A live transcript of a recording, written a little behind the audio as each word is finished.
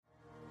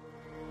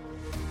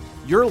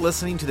You're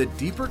listening to the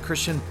Deeper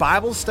Christian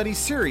Bible Study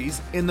series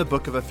in the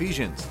book of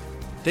Ephesians.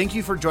 Thank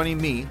you for joining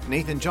me,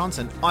 Nathan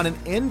Johnson, on an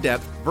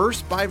in-depth,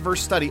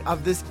 verse-by-verse study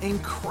of this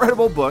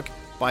incredible book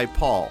by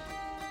Paul.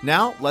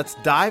 Now, let's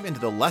dive into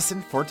the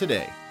lesson for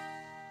today.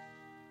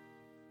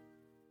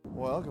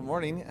 Well, good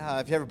morning. If you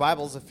have your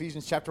Bibles,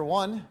 Ephesians chapter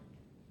 1.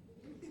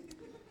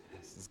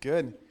 This is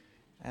good.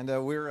 And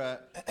we're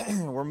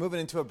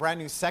moving into a brand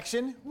new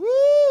section.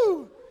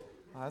 Woo!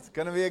 That's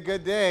going to be a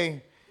good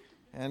day.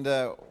 And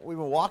we've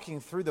been walking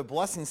through the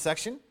blessing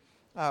section,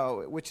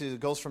 which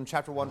goes from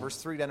chapter 1, verse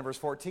 3 down to verse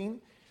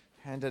 14.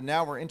 And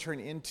now we're entering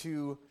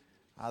into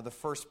the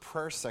first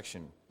prayer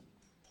section.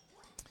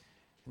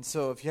 And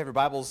so if you have your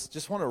Bibles,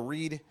 just want to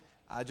read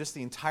just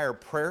the entire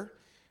prayer,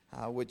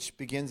 which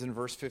begins in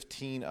verse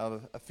 15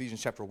 of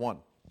Ephesians chapter 1.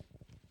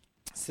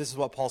 So this is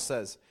what Paul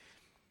says.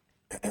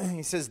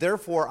 He says,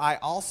 "Therefore I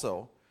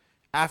also,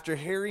 after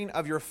hearing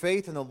of your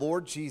faith in the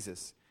Lord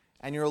Jesus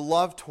and your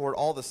love toward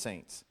all the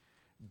saints,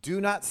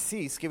 do not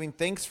cease giving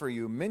thanks for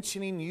you,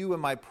 mentioning you in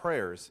my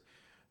prayers,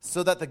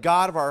 so that the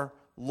God of our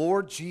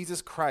Lord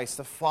Jesus Christ,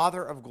 the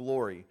Father of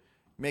glory,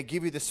 may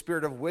give you the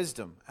spirit of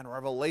wisdom and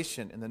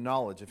revelation in the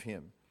knowledge of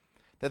him,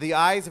 that the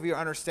eyes of your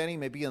understanding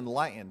may be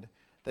enlightened,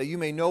 that you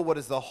may know what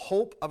is the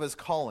hope of his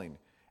calling,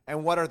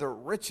 and what are the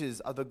riches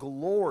of the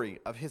glory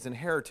of his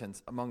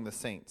inheritance among the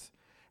saints,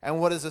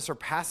 and what is the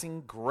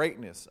surpassing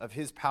greatness of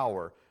his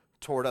power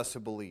toward us who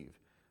believe,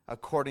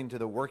 according to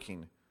the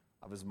working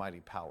of his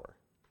mighty power."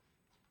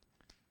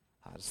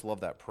 I just love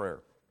that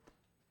prayer.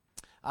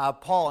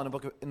 Paul,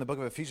 in the book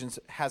of Ephesians,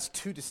 has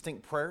two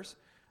distinct prayers.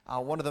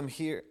 One of them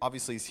here,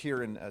 obviously, is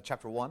here in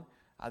chapter 1.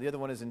 The other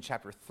one is in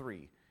chapter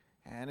 3.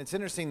 And it's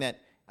interesting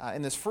that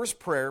in this first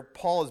prayer,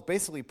 Paul is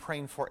basically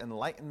praying for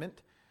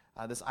enlightenment,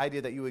 this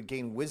idea that you would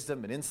gain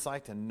wisdom and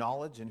insight and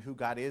knowledge in who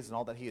God is and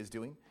all that he is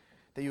doing,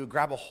 that you would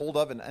grab a hold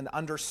of and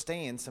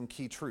understand some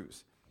key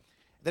truths.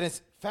 Then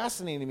it's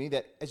fascinating to me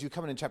that as you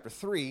come into chapter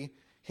 3,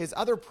 his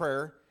other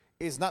prayer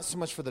is not so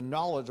much for the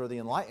knowledge or the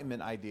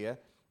enlightenment idea,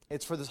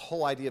 it's for this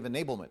whole idea of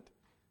enablement,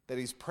 that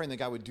he's praying that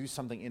God would do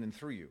something in and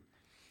through you.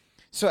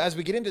 So as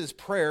we get into this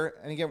prayer,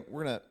 and again,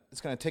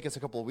 it's going to take us a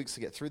couple of weeks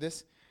to get through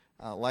this,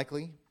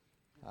 likely.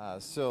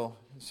 So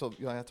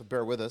you'll have to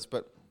bear with us.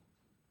 But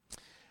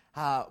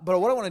what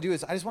I want to do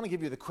is I just want to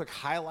give you the quick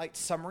highlight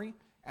summary,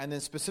 and then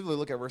specifically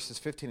look at verses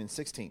 15 and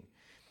 16.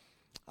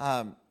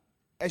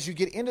 As you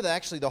get into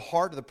the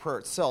heart of the prayer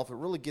itself, it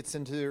really gets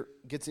into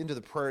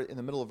the prayer in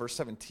the middle of verse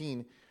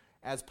 17,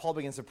 as Paul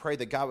begins to pray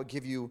that God would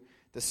give you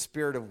the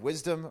spirit of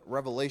wisdom,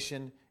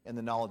 revelation, and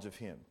the knowledge of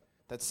him.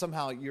 That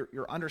somehow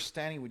your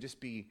understanding would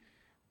just be,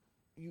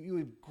 you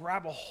would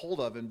grab a hold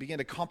of and begin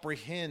to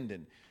comprehend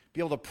and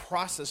be able to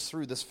process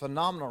through this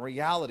phenomenal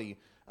reality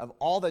of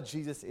all that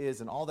Jesus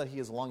is and all that he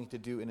is longing to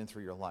do in and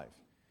through your life.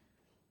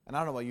 And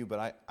I don't know about you,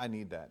 but I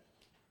need that.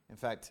 In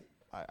fact,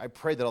 I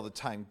pray that all the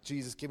time.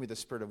 Jesus, give me the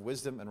spirit of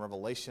wisdom and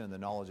revelation and the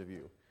knowledge of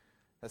you.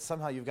 That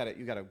somehow you've got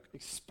to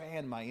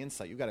expand my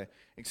insight. You've got to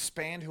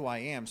expand who I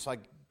am so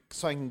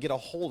I can get a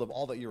hold of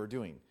all that you are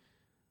doing.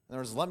 In other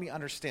words, let me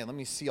understand. Let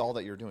me see all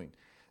that you're doing.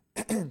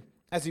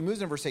 As he moves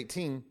into verse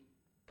 18,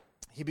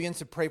 he begins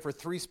to pray for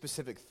three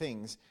specific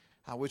things,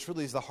 which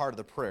really is the heart of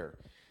the prayer.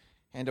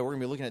 And we're going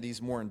to be looking at these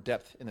more in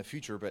depth in the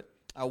future. But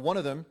one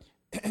of them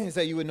is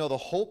that you would know the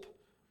hope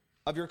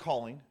of your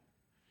calling.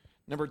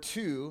 Number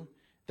two,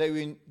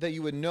 that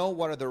you would know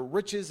what are the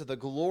riches of the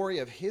glory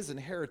of his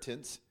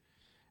inheritance.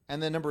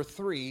 And then number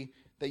three,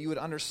 that you would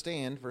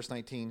understand, verse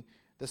 19,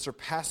 the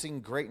surpassing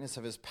greatness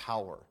of his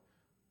power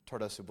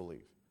toward us who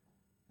believe.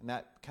 And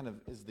that kind of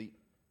is the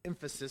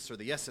emphasis or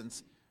the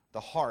essence, the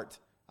heart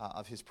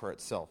of his prayer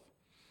itself.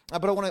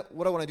 But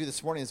what I want to do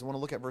this morning is I want to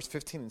look at verse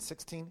 15 and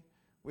 16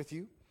 with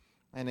you.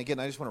 And again,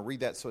 I just want to read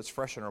that so it's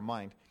fresh in our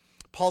mind.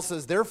 Paul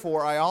says,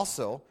 "Therefore I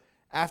also,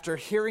 after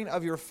hearing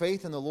of your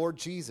faith in the Lord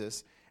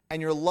Jesus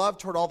and your love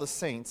toward all the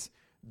saints,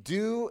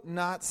 do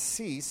not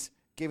cease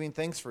giving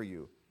thanks for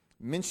you,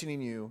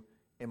 mentioning you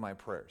in my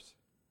prayers."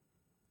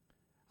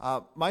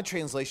 My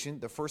translation,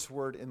 the first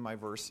word in my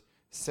verse,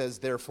 says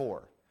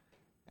therefore.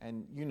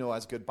 And you know,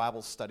 as good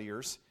Bible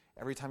studiers,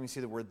 every time you see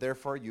the word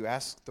therefore, you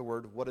ask the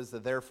word, what is the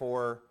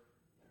therefore,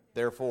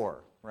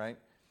 right?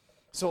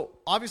 So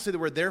obviously the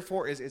word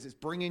therefore is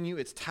bringing you,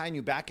 it's tying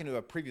you back into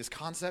a previous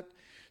concept.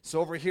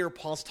 So over here,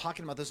 Paul's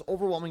talking about this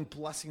overwhelming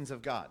blessings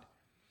of God.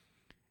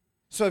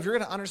 So if you're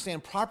going to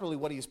understand properly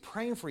what he's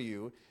praying for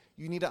you,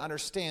 you need to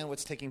understand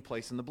what's taking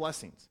place in the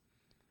blessings.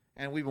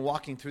 And we've been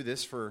walking through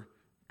this for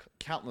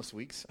countless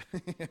weeks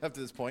up to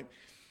this point.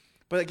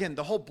 But again,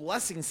 the whole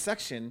blessing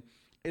section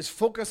is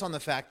focused on the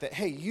fact that,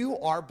 hey, you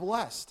are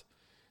blessed.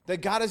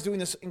 That God is doing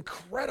this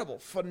incredible,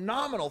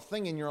 phenomenal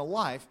thing in your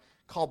life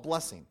called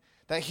blessing.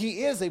 That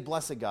he is a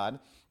blessed God,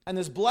 and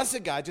this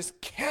blessed God just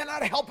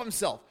cannot help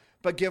himself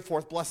but give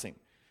forth blessing.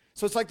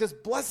 So it's like this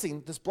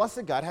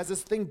blessed God has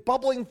this thing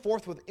bubbling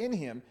forth within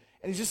him,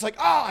 and he's just like,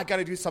 I got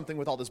to do something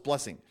with all this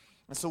blessing.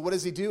 And so what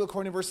does he do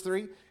according to verse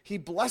 3? He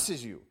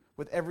blesses you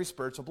with every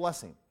spiritual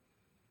blessing.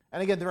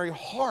 And again, the very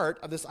heart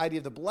of this idea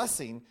of the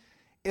blessing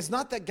is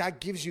not that God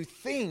gives you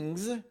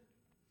things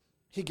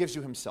he gives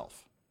you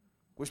himself,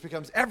 which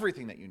becomes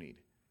everything that you need.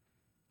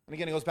 And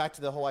again, it goes back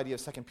to the whole idea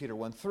of 2 Peter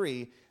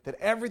 1:3, that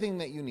everything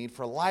that you need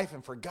for life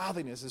and for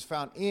godliness is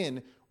found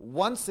in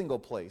one single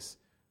place,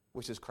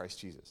 which is Christ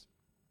Jesus.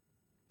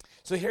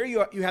 So here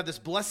you have this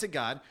blessed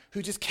God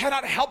who just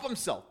cannot help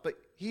himself, but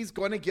he's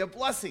going to give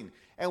blessing.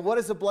 And what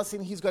is the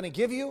blessing he's going to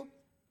give you?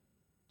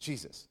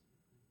 Jesus.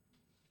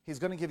 He's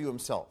going to give you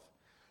himself.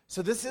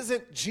 So this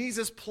isn't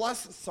Jesus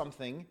plus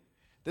something.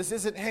 This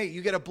isn't, hey,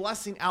 you get a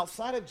blessing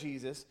outside of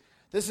Jesus.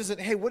 This isn't,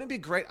 hey, wouldn't it be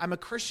great? I'm a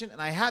Christian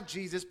and I have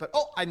Jesus, but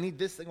I need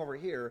this thing over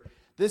here.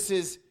 This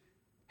is,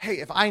 hey,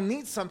 if I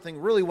need something,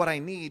 really what I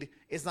need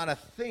is not a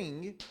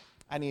thing.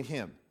 I need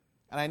him.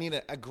 And I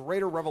need a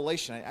greater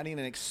revelation. I need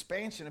an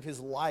expansion of his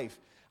life.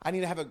 I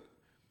need to have a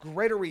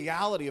greater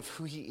reality of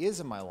who he is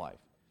in my life.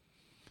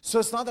 So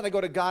it's not that I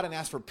go to God and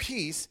ask for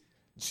peace.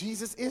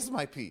 Jesus is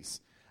my peace.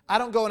 I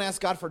don't go and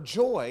ask God for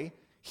joy.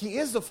 He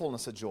is the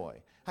fullness of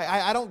joy.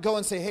 I don't go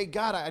and say, hey,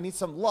 God, I need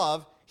some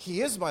love.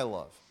 He is my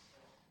love.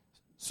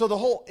 So the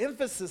whole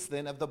emphasis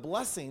then of the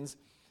blessings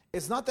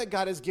is not that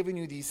God is giving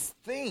you these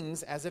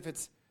things as if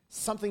it's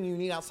something you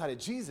need outside of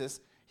Jesus.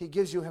 He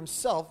gives you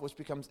himself, which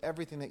becomes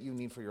everything that you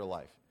need for your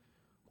life,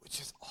 which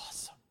is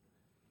awesome.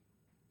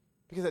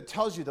 Because it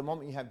tells you the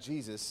moment you have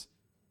Jesus,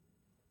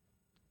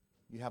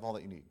 you have all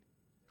that you need.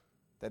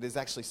 That is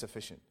actually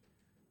sufficient.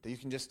 That you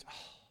can just,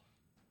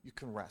 you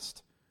can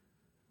rest.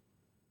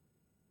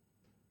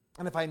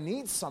 And if I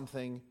need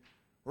something,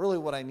 really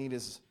what I need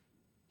is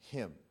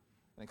him,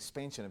 an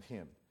expansion of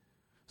him.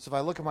 So if I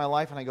look at my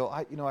life and I go,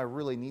 I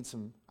really need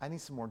some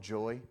more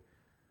joy,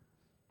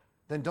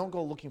 then don't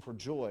go looking for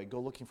joy, go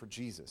looking for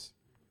Jesus,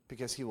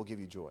 because he will give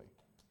you joy.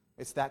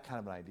 It's that kind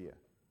of an idea,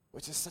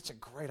 which is such a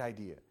great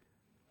idea.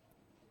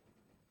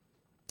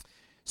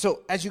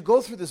 So as you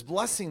go through this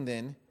blessing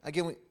then,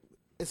 again,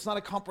 it's not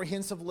a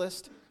comprehensive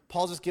list.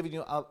 Paul's just giving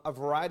you a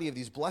variety of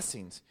these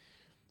blessings.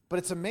 But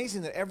it's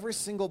amazing that every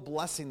single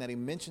blessing that he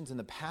mentions in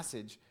the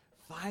passage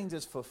finds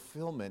its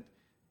fulfillment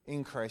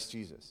in Christ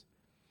Jesus.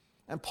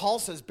 And Paul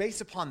says, based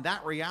upon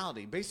that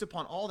reality, based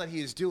upon all that he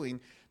is doing,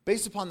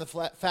 based upon the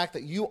fact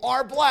that you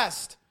are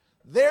blessed,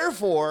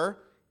 therefore,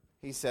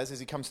 he says, as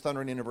he comes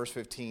thundering into verse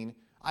 15,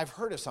 I've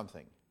heard of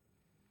something.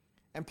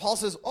 And Paul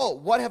says,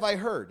 what have I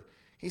heard?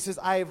 He says,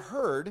 I have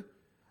heard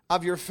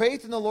of your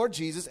faith in the Lord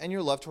Jesus and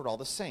your love toward all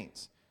the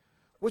saints,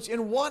 which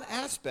in one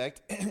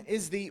aspect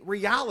is the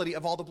reality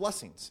of all the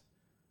blessings.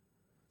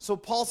 So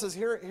Paul says,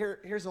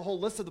 here's a whole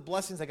list of the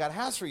blessings that God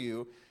has for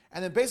you.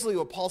 And then basically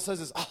what Paul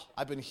says is,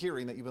 I've been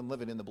hearing that you've been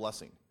living in the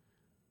blessing,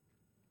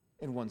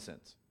 in one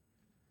sense.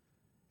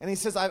 And he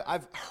says,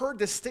 I've heard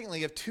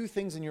distinctly of two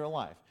things in your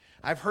life.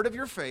 I've heard of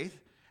your faith,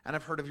 and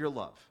I've heard of your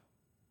love.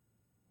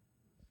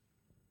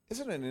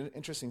 Isn't it an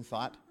interesting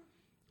thought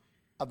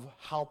of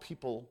how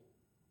people,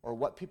 or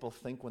what people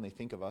think when they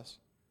think of us?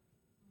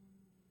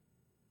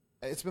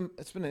 It's been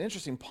an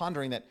interesting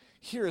pondering that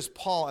here is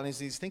Paul, and as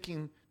he's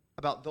thinking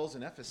about those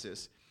in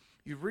Ephesus,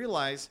 you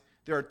realize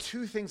there are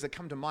two things that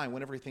come to mind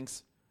whenever he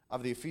thinks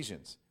of the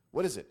Ephesians.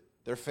 What is it?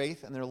 Their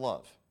faith and their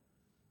love.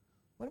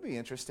 Wouldn't it be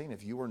interesting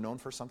if you were known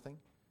for something?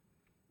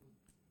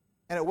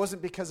 And it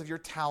wasn't because of your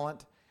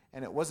talent,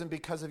 and it wasn't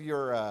because of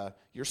your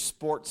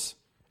sports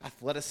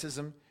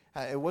athleticism.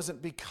 It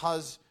wasn't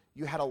because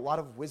you had a lot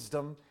of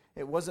wisdom.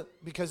 It wasn't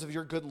because of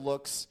your good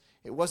looks.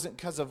 It wasn't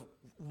because of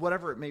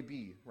whatever it may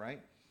be,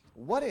 right?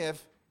 What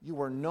if you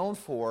were known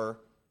for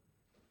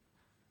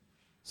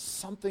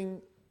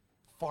something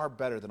far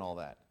better than all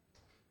that?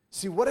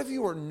 See, what if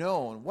you were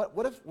known,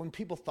 what if when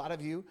people thought of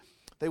you,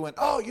 they went,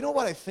 you know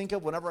what I think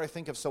of whenever I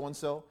think of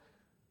so-and-so?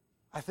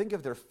 I think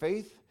of their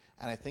faith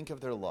and I think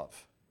of their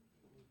love.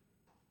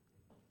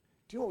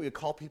 Do you know what we would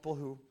call people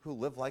who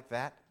live like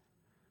that?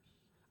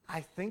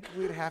 I think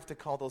we'd have to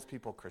call those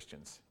people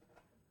Christians.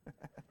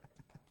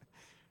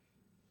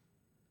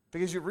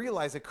 Because you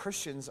realize that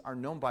Christians are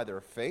known by their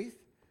faith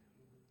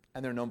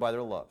and they're known by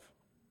their love.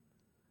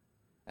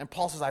 And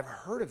Paul says, I've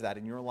heard of that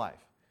in your life.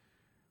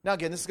 Now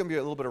again, this is going to be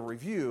a little bit of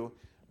review,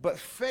 but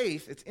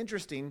faith, it's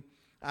interesting.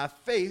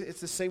 Faith,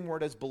 it's the same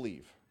word as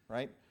believe,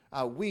 right?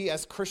 We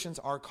as Christians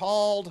are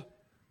called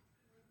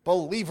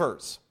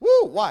believers.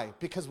 Woo! Why?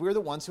 Because we're the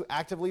ones who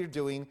actively are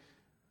doing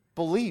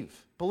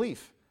belief.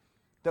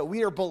 That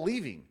we are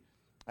believing.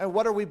 And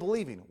what are we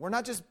believing? We're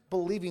not just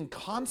believing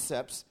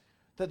concepts,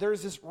 that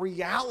there's this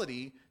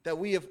reality that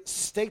we have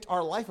staked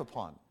our life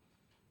upon.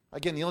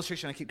 Again, the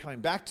illustration I keep coming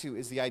back to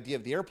is the idea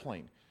of the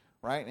airplane,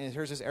 right? And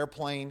here's this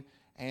airplane,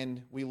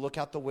 and we look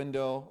out the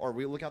window, or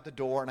we look out the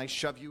door, and I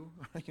shove you,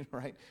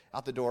 right,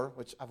 out the door,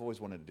 which I've always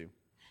wanted to do.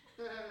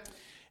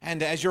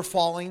 And as you're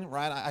falling,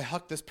 right, I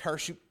huck this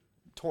parachute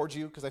towards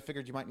you because I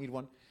figured you might need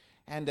one.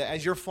 And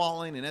as you're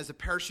falling, and as the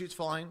parachute's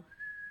falling,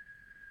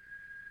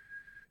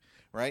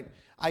 right,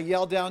 I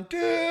yell down, do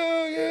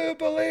you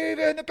believe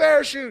in the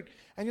parachute?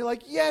 And you're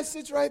like, yes,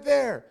 it's right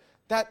there.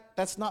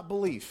 That's not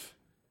belief.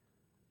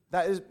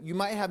 That is, you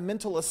might have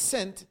mental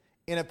assent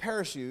in a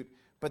parachute,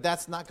 but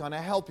that's not going to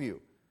help you.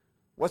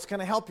 What's going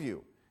to help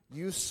you?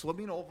 You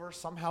swimming over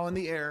somehow in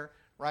the air,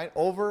 right,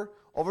 over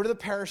to the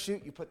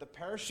parachute. You put the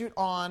parachute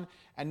on,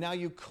 and now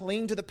you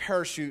cling to the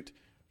parachute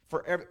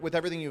with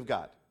everything you've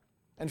got.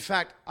 In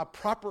fact, a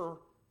proper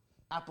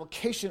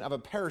application of a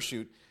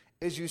parachute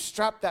is you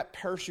strap that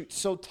parachute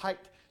so tight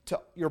to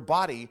your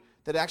body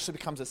that it actually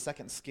becomes a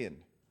second skin.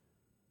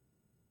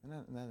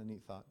 Isn't that a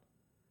neat thought?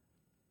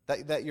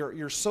 That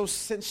you're so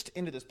cinched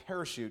into this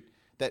parachute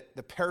that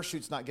the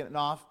parachute's not getting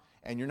off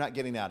and you're not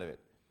getting out of it.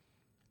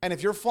 And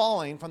if you're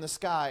falling from the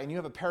sky and you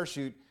have a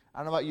parachute, I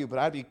don't know about you, but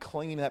I'd be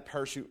clinging to that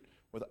parachute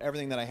with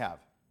everything that I have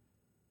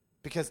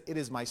because it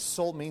is my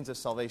sole means of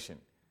salvation.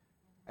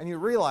 And you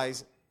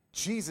realize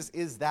Jesus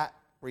is that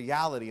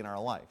reality in our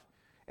life.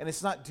 And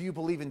it's not, do you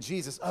believe in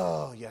Jesus?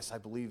 Oh, yes, I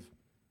believe.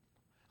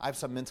 I have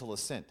some mental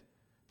assent.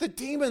 The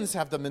demons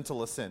have the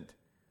mental assent.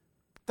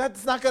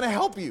 That's not going to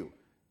help you.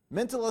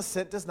 Mental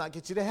assent does not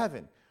get you to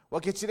heaven.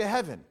 What gets you to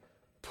heaven?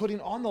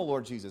 Putting on the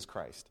Lord Jesus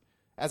Christ.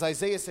 As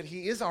Isaiah said,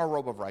 he is our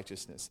robe of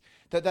righteousness.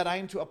 That I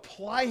am to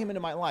apply him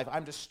into my life.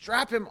 I'm to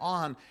strap him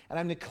on, and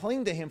I'm to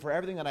cling to him for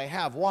everything that I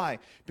have. Why?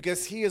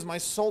 Because he is my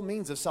sole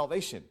means of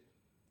salvation.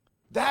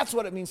 That's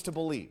what it means to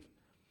believe.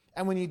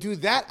 And when you do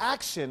that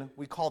action,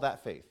 we call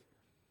that faith.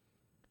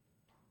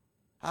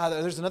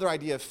 There's another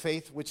idea of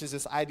faith, which is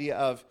this idea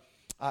of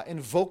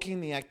invoking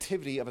the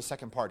activity of a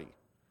second party.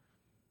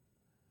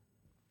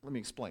 Let me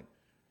explain.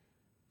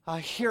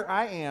 Here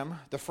I am,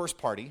 the first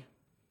party,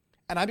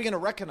 and I begin to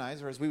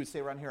recognize, or as we would say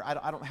around here,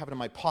 I don't have it in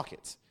my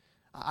pockets.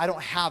 I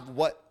don't have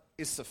what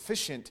is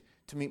sufficient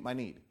to meet my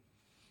need.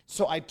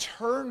 So I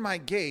turn my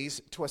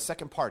gaze to a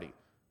second party,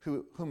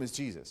 whom is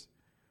Jesus.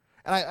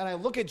 And I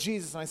look at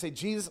Jesus and I say,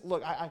 Jesus,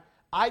 look,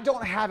 I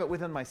don't have it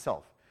within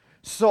myself.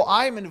 So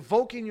I'm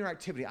invoking your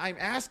activity. I'm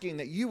asking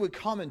that you would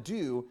come and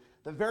do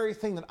the very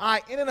thing that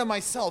I, in and of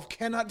myself,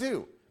 cannot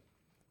do.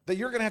 That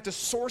you're going to have to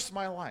source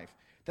my life.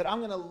 That I'm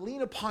going to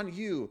lean upon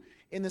you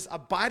in this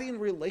abiding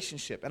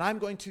relationship. And I'm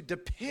going to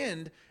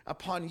depend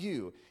upon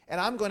you.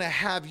 And I'm going to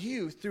have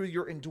you, through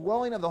your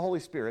indwelling of the Holy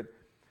Spirit,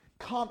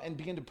 come and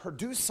begin to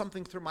produce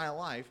something through my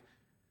life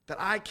that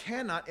I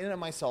cannot, in and of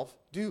myself,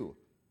 do.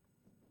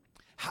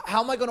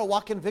 How am I going to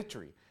walk in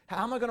victory?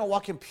 How am I going to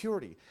walk in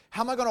purity?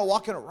 How am I going to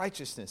walk in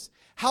righteousness?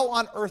 How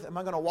on earth am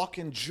I going to walk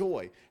in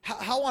joy?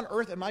 How on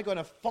earth am I going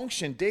to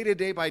function day to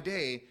day by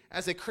day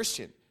as a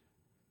Christian?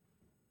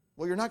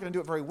 Well, you're not going to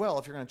do it very well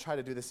if you're going to try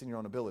to do this in your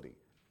own ability,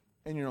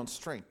 in your own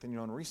strength, in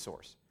your own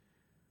resource.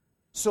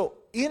 So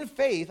in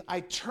faith, I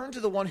turn to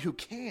the one who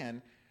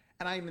can,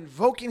 and I'm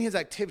invoking his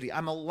activity.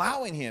 I'm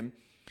allowing him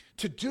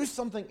to do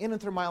something in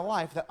and through my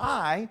life that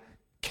I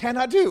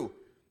cannot do. And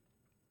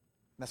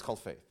that's called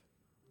faith.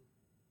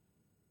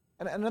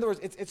 And in other words,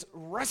 it's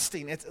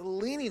resting, it's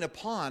leaning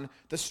upon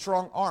the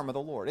strong arm of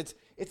the Lord.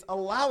 It's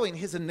allowing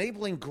his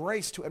enabling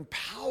grace to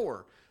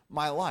empower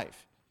my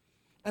life.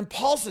 And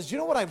Paul says, you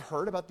know what I've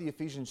heard about the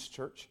Ephesians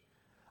church?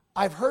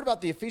 I've heard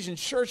about the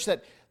Ephesians church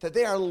that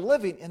they are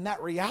living in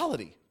that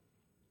reality.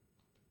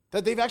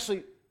 That they've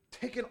actually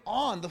taken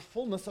on the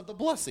fullness of the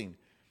blessing.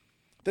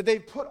 That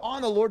they've put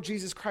on the Lord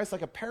Jesus Christ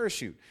like a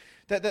parachute.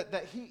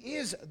 That he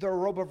is their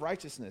robe of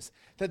righteousness.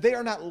 That they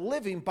are not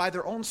living by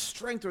their own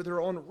strength or their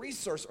own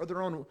resource or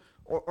their own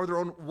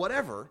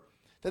whatever.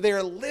 That they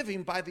are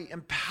living by the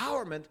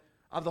empowerment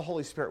of the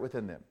Holy Spirit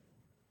within them.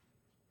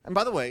 And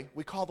by the way,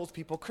 we call those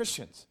people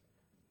Christians.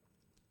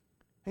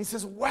 And he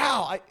says,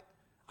 wow,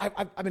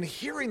 I've been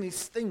hearing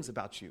these things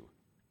about you.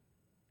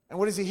 And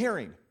what is he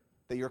hearing?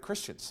 That you're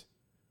Christians.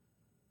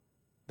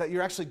 That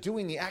you're actually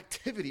doing the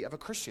activity of a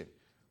Christian,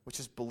 which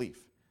is belief.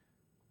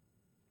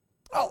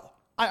 Oh,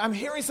 I'm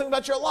hearing something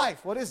about your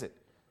life. What is it?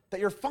 That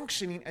you're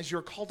functioning as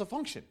you're called to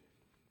function.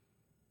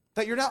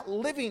 That you're not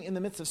living in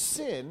the midst of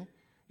sin.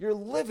 You're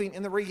living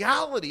in the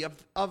reality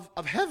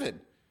of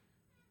heaven.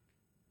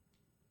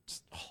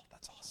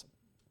 That's awesome.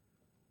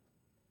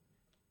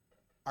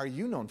 Are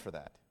you known for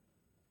that?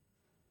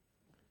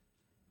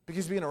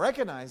 Because you're going to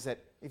recognize that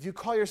if you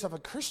call yourself a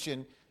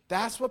Christian,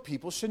 that's what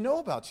people should know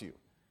about you.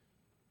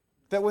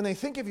 That when they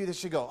think of you, they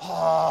should go,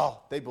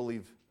 oh, they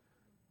believe.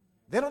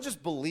 They don't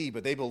just believe,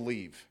 but they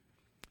believe.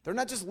 They're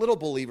not just little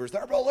believers,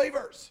 they're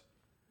believers.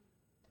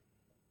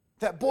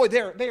 That, boy,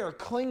 they are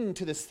clinging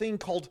to this thing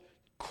called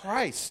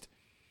Christ.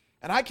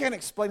 And I can't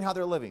explain how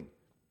they're living.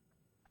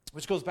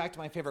 Which goes back to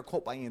my favorite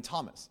quote by Ian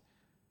Thomas.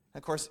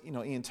 And of course,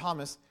 Ian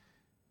Thomas,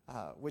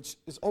 which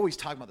is always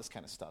talking about this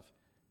kind of stuff.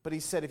 But he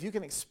said, if you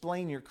can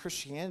explain your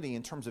Christianity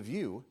in terms of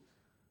you,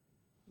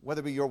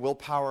 whether it be your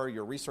willpower,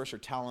 your resource, your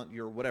talent,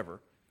 your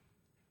whatever,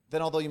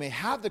 then although you may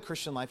have the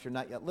Christian life, you're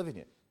not yet living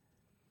it.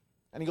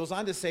 And he goes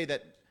on to say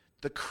that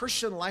the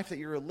Christian life that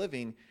you're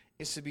living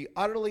is to be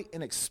utterly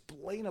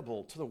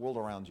inexplainable to the world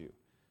around you.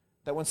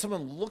 That when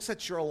someone looks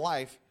at your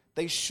life,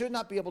 they should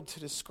not be able to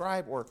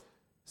describe or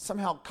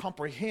somehow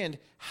comprehend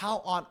how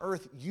on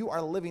earth you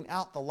are living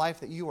out the life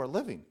that you are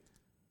living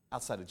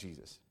outside of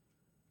Jesus.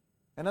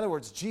 In other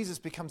words, Jesus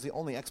becomes the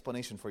only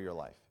explanation for your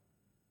life.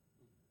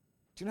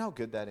 Do you know how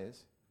good that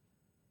is?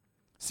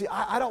 See,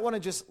 I don't want to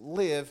just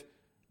live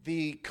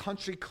the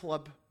country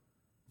club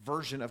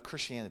version of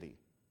Christianity,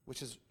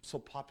 which is so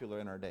popular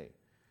in our day.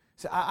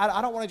 So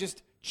I don't want to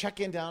just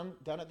check in down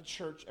at the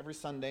church every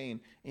Sunday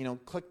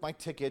and, click my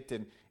ticket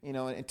and,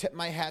 and tip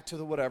my hat to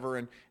the whatever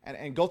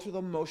and go through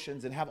the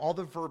motions and have all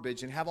the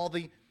verbiage and have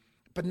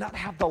but not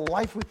have the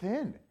life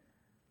within.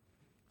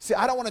 See,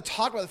 I don't want to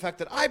talk about the fact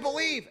that I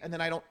believe and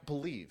then I don't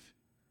believe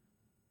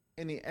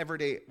in the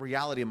everyday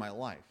reality of my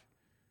life.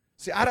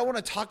 See, I don't want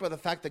to talk about the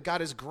fact that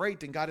God is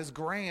great and God is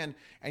grand,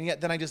 and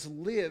yet then I just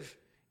live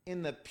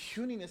in the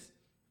puniness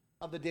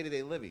of the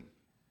day-to-day living.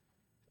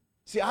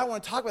 See, I don't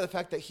want to talk about the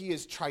fact that he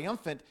is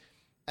triumphant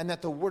and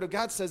that the Word of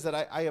God says that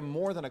I am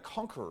more than a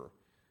conqueror.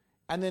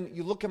 And then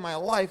you look at my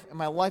life, and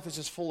my life is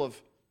just full of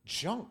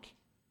junk.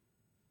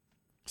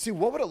 See,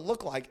 what would it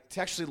look like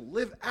to actually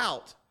live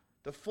out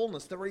the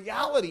fullness, the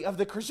reality of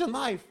the Christian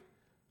life?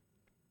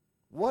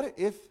 What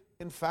if,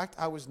 in fact,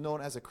 I was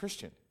known as a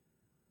Christian?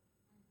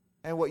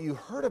 And what you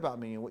heard about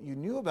me and what you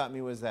knew about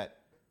me was that,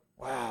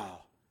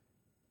 wow,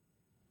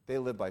 they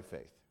live by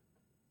faith.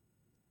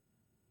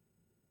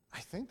 I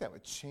think that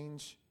would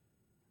change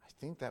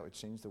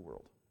the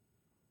world.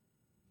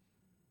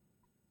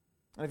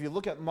 And if you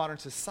look at modern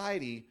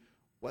society,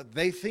 what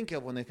they think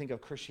of when they think of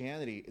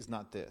Christianity is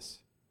not this.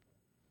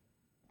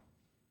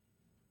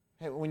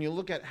 Hey, when you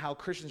look at how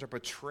Christians are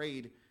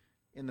portrayed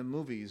in the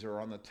movies or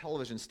on the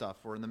television stuff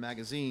or in the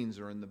magazines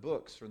or in the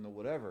books or in the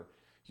whatever,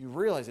 you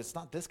realize it's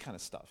not this kind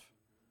of stuff.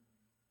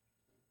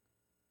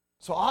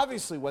 So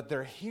obviously what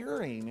they're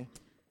hearing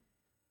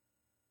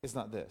is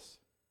not this.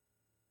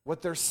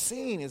 What they're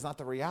seeing is not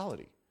the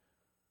reality.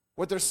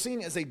 What they're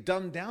seeing is a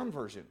dumbed down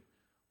version.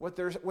 What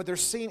they're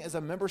seeing is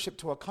a membership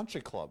to a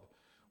country club.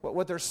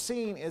 What they're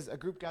seeing is a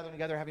group gathering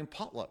together having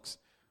potlucks.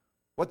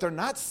 What they're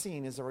not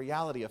seeing is the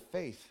reality of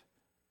faith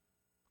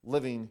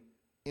living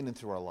in and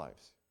through our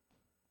lives.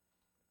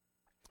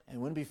 And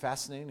wouldn't it be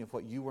fascinating if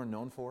what you were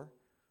known for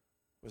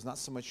was not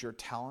so much your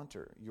talent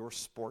or your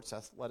sports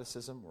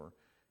athleticism or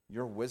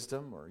your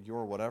wisdom or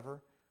your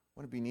whatever?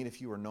 Wouldn't it be neat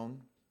if you were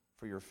known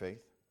for your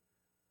faith?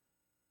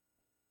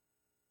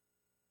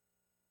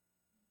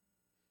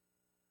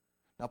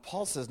 Now,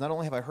 Paul says, not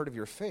only have I heard of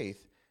your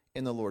faith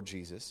in the Lord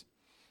Jesus,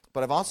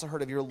 but I've also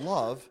heard of your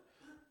love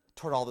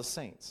toward all the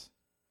saints.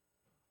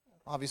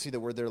 Obviously, the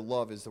word there,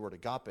 love, is the word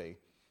agape.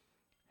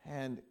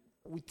 And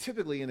we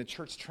typically in the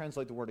church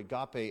translate the word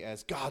agape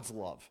as God's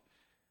love.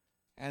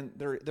 And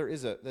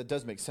that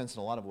does make sense in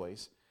a lot of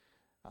ways.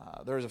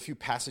 There's a few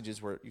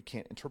passages where you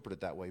can't interpret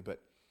it that way,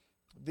 but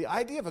the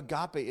idea of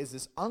agape is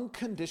this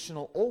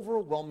unconditional,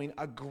 overwhelming,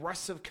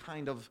 aggressive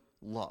kind of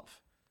love.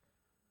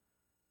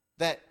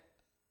 That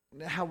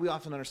how we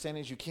often understand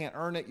it is you can't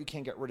earn it, you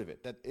can't get rid of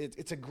it. That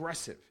it's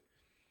aggressive.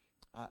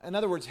 In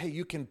other words, hey,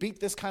 you can beat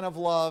this kind of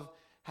love.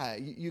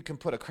 You can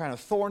put a crown of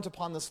thorns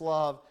upon this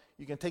love.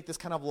 You can take this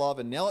kind of love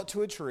and nail it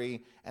to a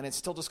tree, and it's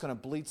still just going to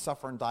bleed,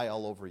 suffer, and die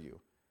all over you.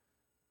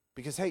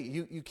 Because, hey,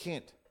 you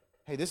can't.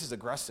 Hey, this is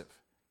aggressive.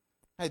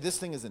 Hey, this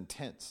thing is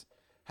intense.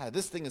 Hey,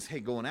 this thing is,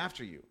 going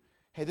after you.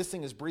 Hey, this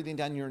thing is breathing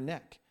down your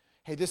neck.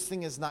 Hey, this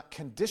thing is not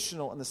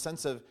conditional in the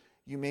sense of,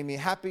 you made me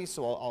happy,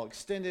 so I'll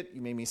extend it.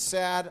 You made me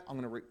sad, I'm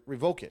going to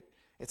revoke it.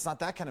 It's not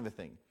that kind of a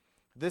thing.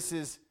 This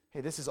is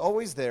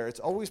always there.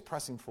 It's always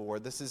pressing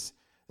forward. This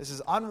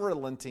is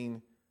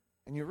unrelenting.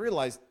 And you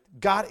realize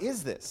God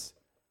is this.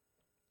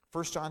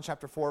 1 John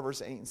chapter 4,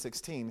 verse 8 and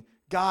 16.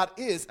 God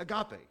is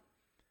agape.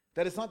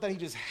 That it's not that he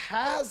just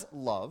has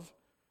love.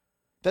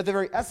 That the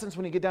very essence,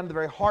 when you get down to the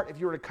very heart, if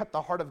you were to cut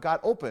the heart of God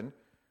open,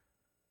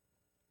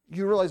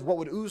 you realize what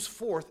would ooze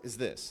forth is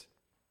this.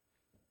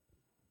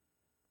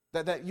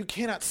 That you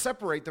cannot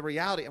separate the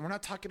reality. And we're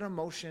not talking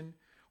emotion.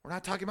 We're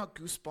not talking about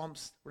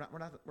goosebumps. We're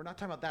not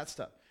talking about that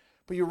stuff.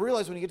 But you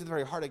realize when you get to the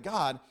very heart of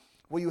God,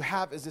 what you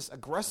have is this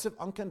aggressive,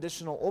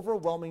 unconditional,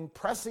 overwhelming,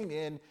 pressing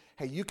in.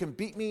 Hey, you can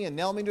beat me and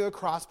nail me to a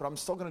cross, but I'm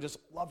still going to just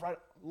love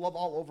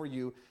all over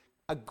you.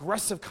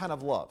 Aggressive kind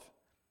of love.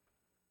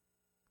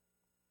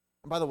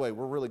 And by the way,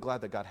 we're really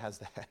glad that God has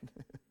that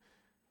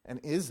and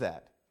is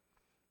that.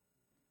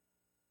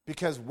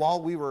 Because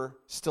while we were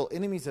still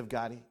enemies of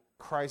God,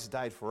 Christ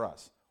died for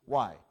us.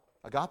 Why?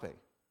 Agape.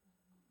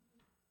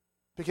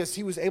 Because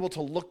he was able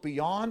to look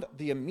beyond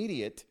the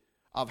immediate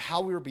of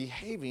how we were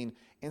behaving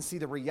and see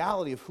the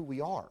reality of who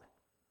we are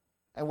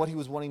and what he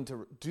was wanting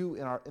to do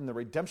in the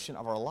redemption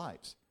of our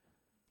lives.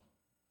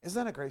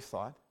 Isn't that a great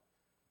thought?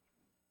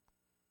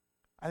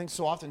 I think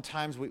so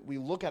oftentimes we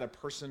look at a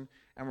person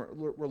and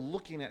we're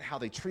looking at how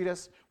they treat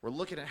us. We're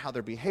looking at how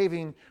they're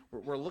behaving.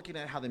 We're looking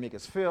at how they make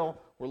us feel.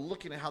 We're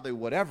looking at how they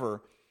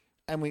whatever.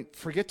 And we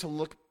forget to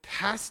look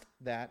past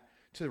that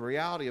to the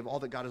reality of all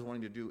that God is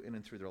wanting to do in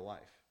and through their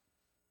life.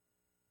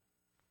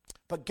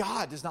 But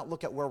God does not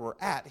look at where we're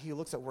at. He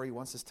looks at where he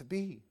wants us to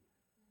be.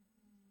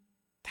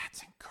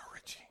 That's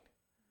encouraging.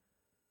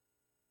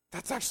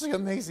 That's actually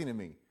amazing to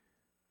me.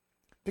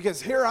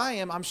 Because here I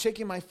am, I'm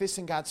shaking my fist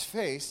in God's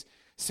face,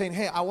 saying,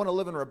 hey, I want to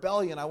live in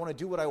rebellion. I want to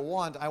do what I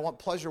want. I want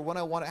pleasure when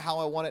I want it, how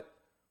I want it.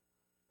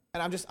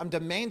 And I'm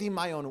demanding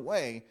my own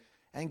way.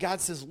 And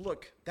God says,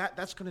 look,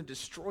 that's going to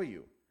destroy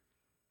you.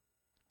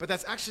 But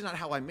that's actually not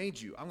how I made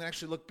you. I'm going to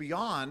actually look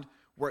beyond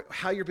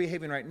how you're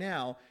behaving right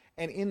now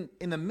And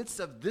in the midst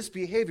of this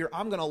behavior,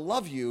 I'm going to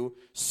love you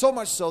so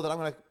much so that I'm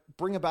going to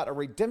bring about a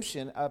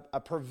redemption, a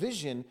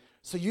provision,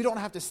 so you don't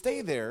have to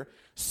stay there,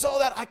 so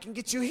that I can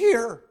get you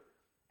here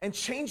and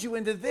change you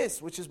into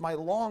this, which is my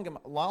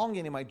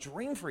longing and my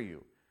dream for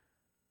you.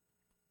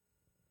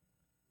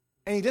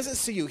 And he doesn't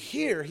see you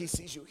here, he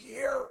sees you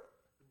here.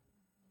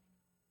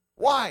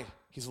 Why?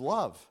 He's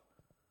love.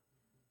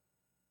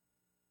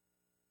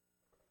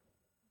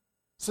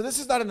 So this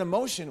is not an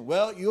emotion.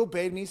 Well, you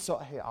obeyed me, so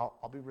hey,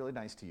 I'll be really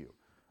nice to you.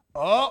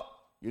 Oh,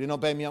 you didn't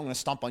obey me, I'm going to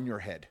stomp on your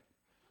head.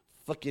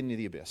 Flick you into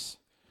the abyss.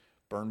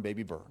 Burn,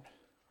 baby, burn.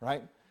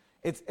 Right?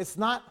 It's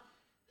not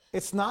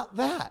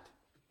that.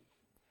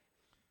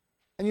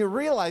 And you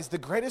realize the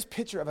greatest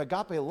picture of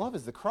agape love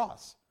is the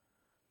cross.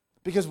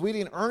 Because we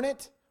didn't earn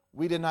it,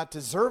 we did not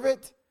deserve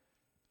it,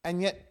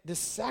 and yet this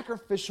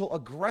sacrificial,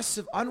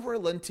 aggressive,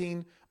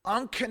 unrelenting,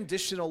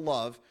 unconditional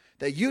love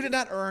that you did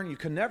not earn, you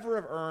could never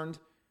have earned,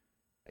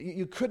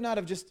 you could not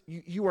have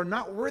you are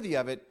not worthy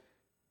of it,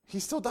 he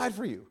still died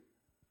for you.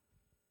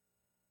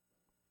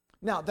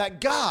 Now,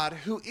 that God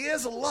who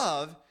is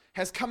love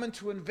has come in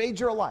to invade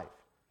your life.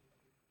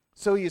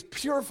 So he has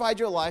purified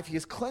your life, he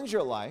has cleansed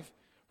your life,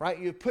 right?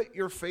 You put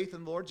your faith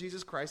in the Lord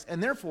Jesus Christ,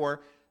 and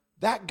therefore,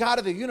 that God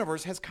of the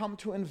universe has come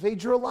to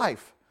invade your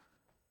life.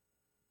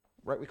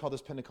 Right? We call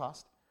this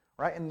Pentecost.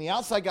 Right? And the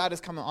outside God is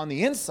coming on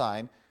the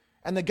inside,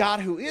 and the God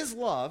who is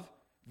love,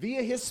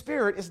 via his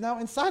Spirit, is now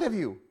inside of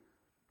you.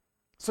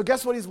 So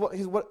guess what he's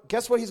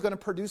going to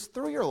produce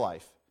through your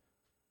life?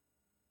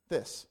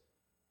 This.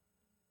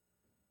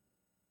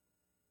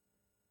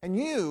 And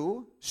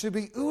you should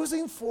be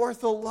oozing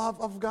forth the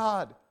love of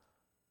God.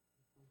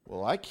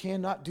 Well, I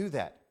cannot do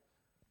that.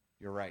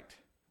 You're right.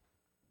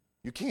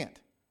 You can't.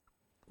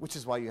 Which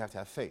is why you have to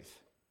have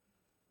faith.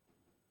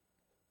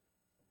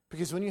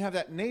 Because when you have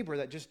that neighbor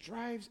that just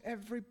drives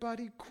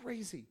everybody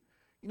crazy,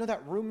 you know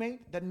that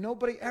roommate that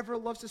nobody ever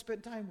loves to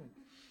spend time with?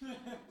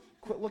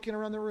 Quit looking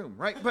around the room,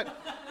 right? But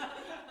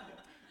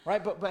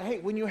hey,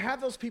 when you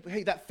have those people,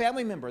 hey, that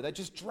family member that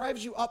just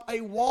drives you up a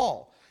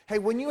wall. Hey,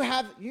 when you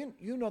have, you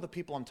know the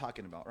people I'm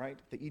talking about, right?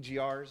 The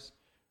EGRs,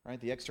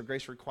 right? The extra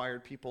grace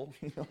required people,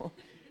 you know.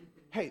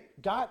 Hey,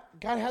 God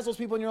has those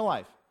people in your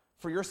life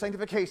for your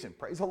sanctification.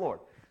 Praise the Lord.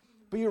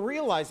 But you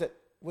realize that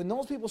when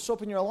those people show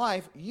up in your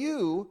life,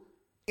 you,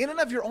 in and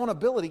of your own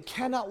ability,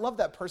 cannot love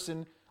that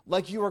person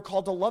like you are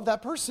called to love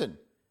that person.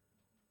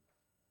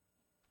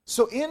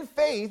 So in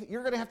faith,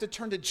 you're going to have to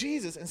turn to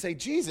Jesus and say,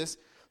 Jesus,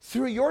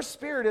 through your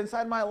Spirit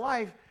inside my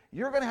life,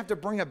 you're going to have to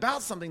bring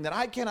about something that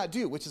I cannot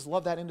do, which is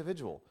love that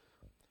individual.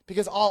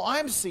 Because all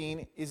I'm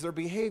seeing is their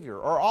behavior,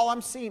 or all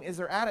I'm seeing is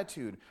their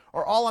attitude,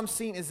 or all I'm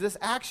seeing is this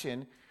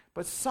action.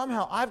 But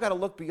somehow I've got to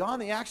look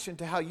beyond the action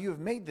to how you have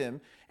made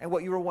them and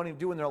what you were wanting to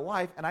do in their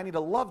life, and I need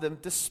to love them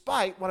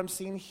despite what I'm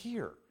seeing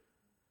here.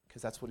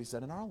 Because that's what he's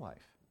done in our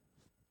life.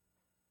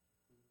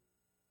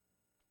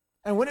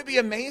 And wouldn't it be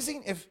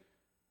amazing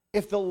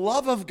if the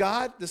love of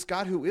God, this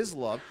God who is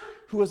love,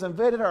 who has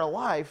invaded our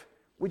life,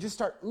 would just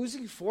start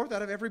oozing forth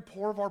out of every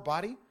pore of our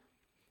body?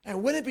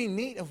 And wouldn't it be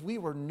neat if we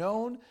were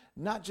known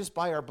not just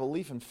by our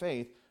belief and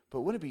faith,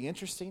 but wouldn't it be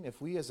interesting if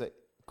we as a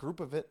group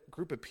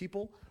of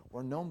people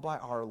were known by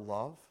our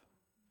love?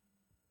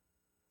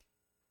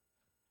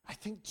 I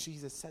think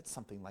Jesus said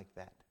something like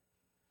that.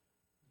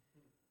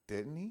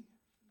 Didn't he?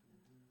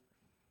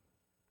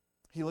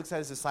 He looks at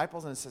his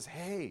disciples and says,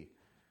 hey,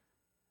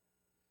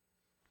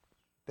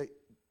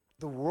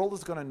 the world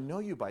is going to know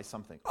you by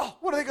something. Oh,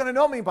 what are they going to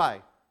know me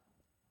by?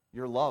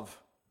 Your love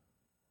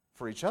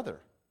for each other.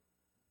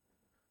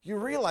 You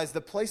realize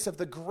the place of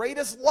the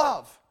greatest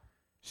love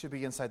should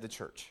be inside the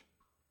church.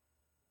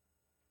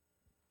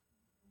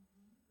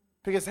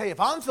 Because, hey, if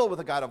I'm filled with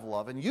the God of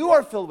love, and you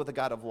are filled with the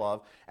God of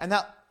love, and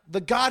that the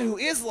God who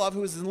is love,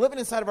 who is living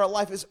inside of our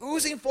life, is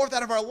oozing forth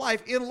out of our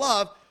life in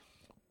love,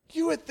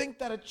 you would think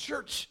that a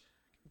church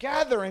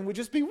gathering would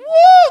just be, woo,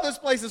 this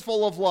place is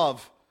full of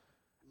love.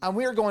 And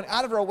we are going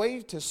out of our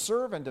way to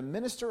serve and to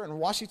minister and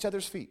wash each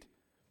other's feet.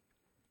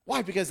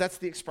 Why? Because that's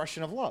the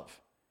expression of love.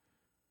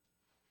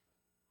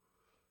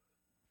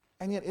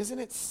 And yet, isn't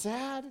it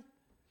sad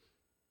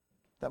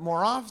that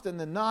more often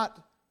than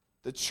not,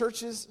 the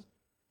churches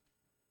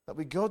that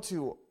we go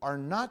to are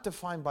not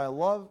defined by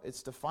love,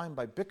 it's defined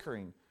by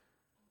bickering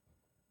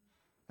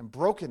and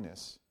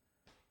brokenness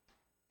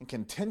and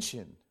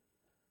contention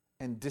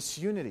and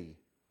disunity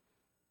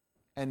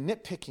and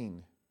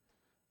nitpicking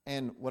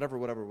and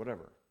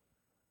whatever.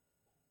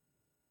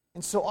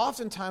 And so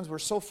oftentimes we're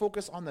so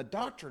focused on the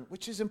doctrine,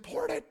 which is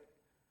important.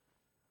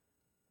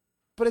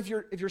 But if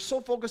you're so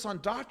focused on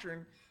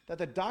doctrine that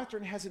the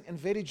doctrine hasn't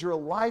invaded your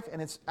life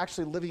and it's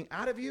actually living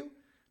out of you,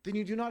 then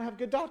you do not have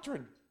good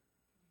doctrine.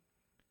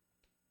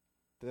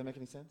 Does that make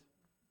any sense?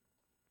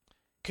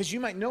 Because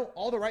you might know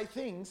all the right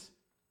things,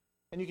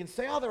 and you can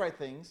say all the right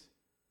things,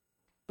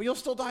 but you'll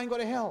still die and go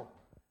to hell.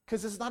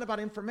 Because this is not about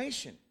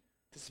information.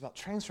 This is about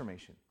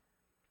transformation.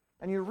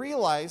 And you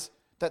realize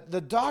that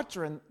the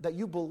doctrine that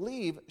you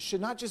believe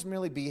should not just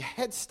merely be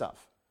head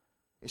stuff.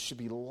 It should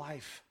be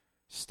life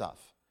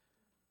stuff.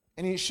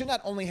 And you should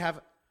not only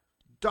have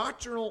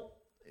doctrinal,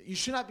 you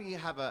should not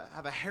have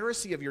a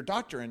heresy of your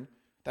doctrine.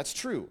 That's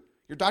true.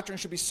 Your doctrine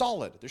should be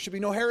solid. There should be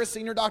no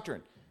heresy in your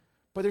doctrine.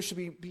 But there should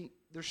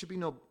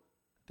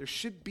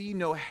be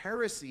no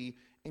heresy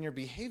in your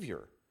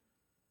behavior.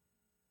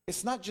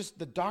 It's not just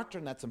the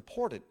doctrine that's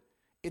important.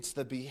 It's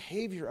the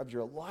behavior of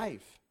your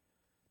life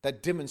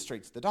that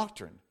demonstrates the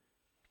doctrine.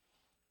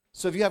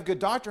 So if you have good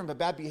doctrine but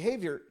bad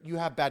behavior, you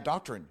have bad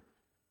doctrine.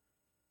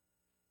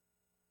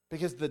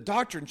 Because the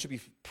doctrine should be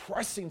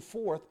pressing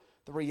forth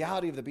the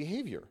reality of the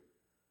behavior.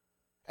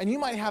 And you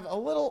might have a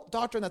little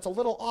doctrine that's a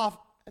little off,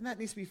 and that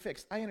needs to be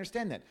fixed. I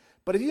understand that.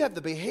 But if you have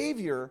the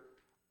behavior,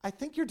 I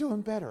think you're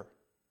doing better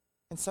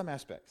in some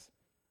aspects.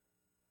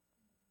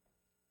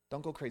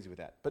 Don't go crazy with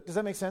that. But does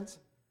that make sense?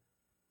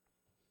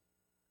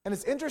 And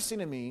it's interesting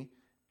to me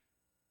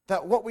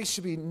that what we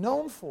should be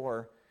known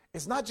for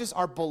is not just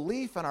our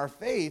belief and our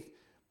faith,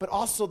 but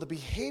also the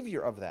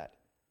behavior of that,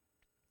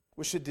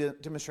 which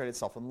should demonstrate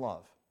itself in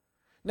love.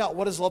 Now,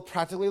 what does love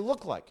practically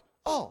look like?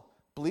 Oh,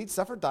 bleed,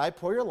 suffer, die,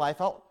 pour your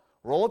life out,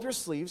 roll up your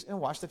sleeves, and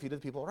wash the feet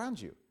of the people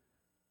around you.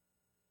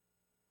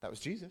 That was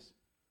Jesus.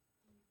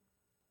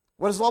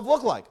 What does love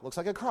look like? It looks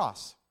like a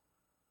cross,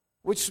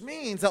 which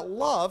means that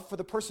love for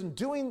the person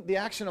doing the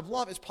action of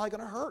love is probably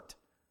going to hurt.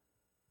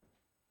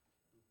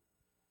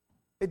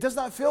 It does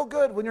not feel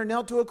good when you're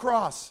nailed to a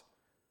cross,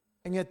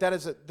 and yet that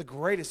is the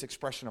greatest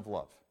expression of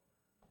love.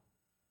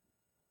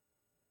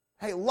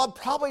 Hey, love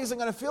probably isn't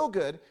going to feel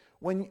good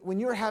when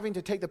you're having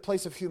to take the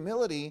place of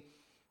humility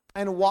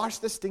and wash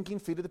the stinking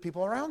feet of the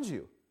people around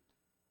you.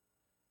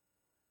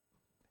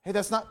 Hey,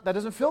 that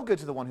doesn't feel good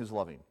to the one who's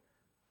loving.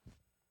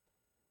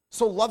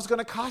 So love's going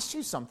to cost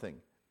you something.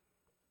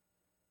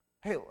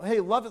 Hey,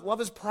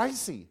 love is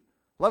pricey.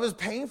 Love is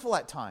painful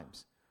at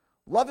times.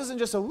 Love isn't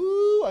just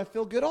I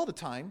feel good all the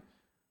time.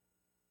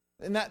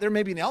 And that there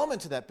may be an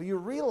element to that, but you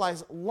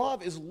realize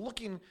love is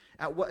looking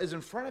at what is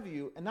in front of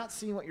you and not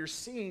seeing what you're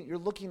seeing. You're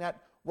looking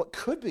at what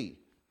could be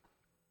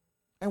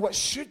and what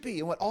should be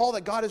and what all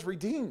that God has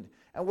redeemed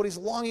and what he's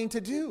longing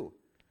to do.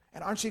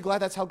 And aren't you glad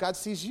that's how God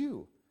sees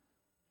you?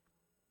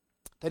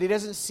 That he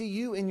doesn't see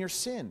you in your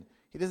sin.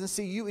 He doesn't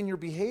see you in your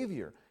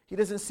behavior. He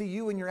doesn't see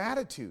you in your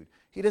attitude.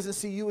 He doesn't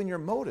see you in your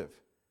motive.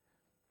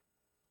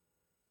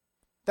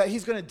 That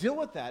he's going to deal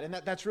with that, and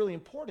that's really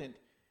important.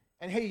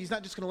 And hey, he's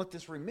not just going to let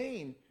this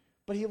remain,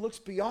 but he looks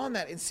beyond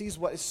that and sees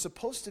what is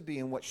supposed to be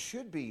and what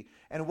should be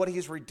and what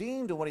he's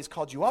redeemed and what he's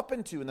called you up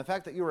into and the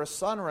fact that you're a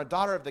son or a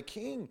daughter of the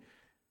king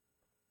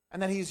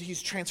and that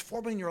he's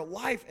transforming your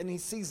life and he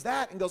sees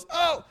that and goes,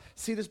 oh,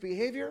 see this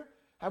behavior?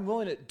 I'm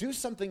willing to do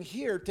something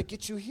here to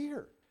get you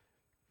here.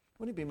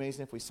 Wouldn't it be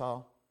amazing if we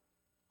saw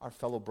our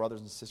fellow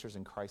brothers and sisters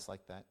in Christ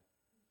like that?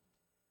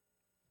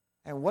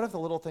 And what if the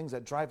little things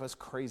that drive us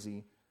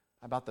crazy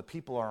about the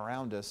people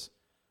around us,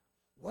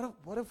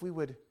 what if we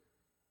would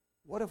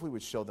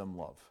show them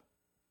love?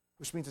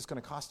 Which means it's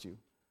going to cost you.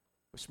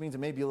 Which means it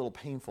may be a little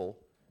painful.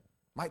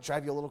 Might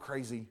drive you a little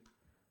crazy.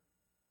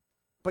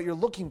 But you're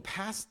looking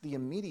past the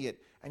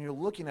immediate and you're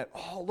looking at,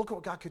 oh, look at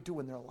what God could do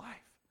in their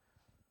life.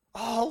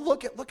 Oh,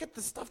 look at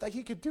the stuff that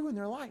he could do in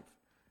their life.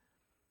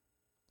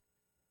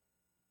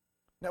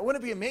 Now,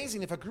 wouldn't it be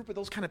amazing if a group of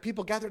those kind of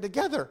people gathered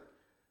together?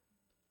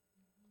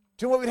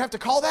 Do you know what we'd have to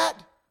call that?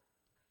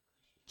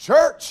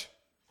 Church.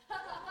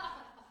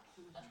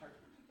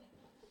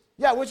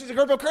 Yeah, which is a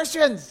group of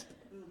Christians.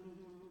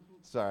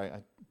 Sorry,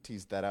 I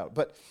teased that out.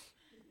 But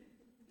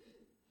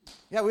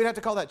yeah, we'd have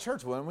to call that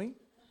church, wouldn't we?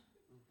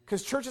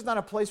 Because church is not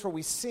a place where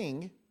we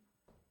sing.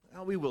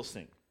 Well, we will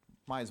sing.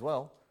 Might as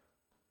well.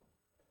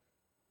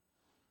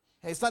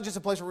 Hey, it's not just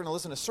a place where we're going to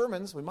listen to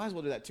sermons. We might as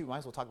well do that too. Might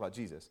as well talk about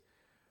Jesus.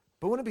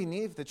 But wouldn't it be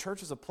neat if the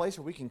church is a place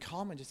where we can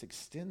come and just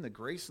extend the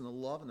grace and the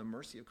love and the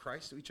mercy of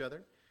Christ to each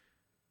other?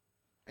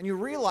 And you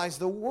realize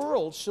the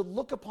world should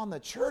look upon the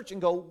church and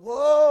go,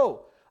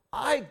 whoa,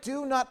 I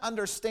do not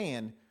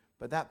understand,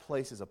 but that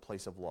place is a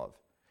place of love.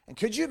 And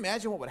could you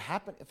imagine what would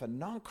happen if a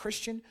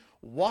non-Christian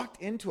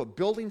walked into a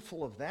building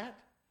full of that?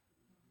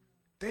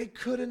 They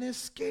couldn't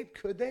escape,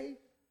 could they?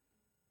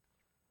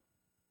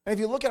 And if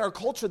you look at our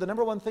culture, the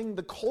number one thing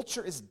the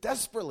culture is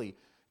desperately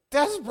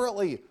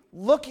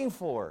looking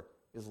for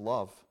is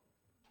love.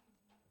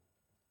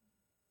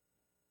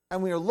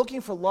 And we are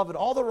looking for love in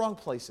all the wrong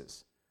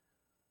places.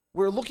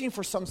 We're looking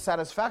for some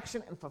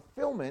satisfaction and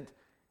fulfillment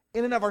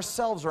in and of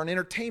ourselves or in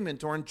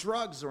entertainment or in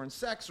drugs or in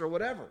sex or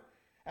whatever.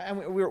 And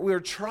we're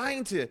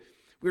trying to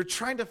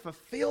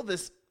fulfill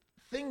this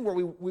thing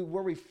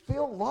where we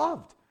feel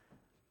loved.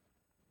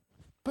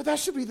 But that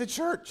should be the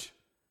church.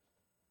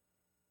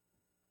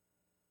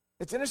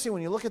 It's interesting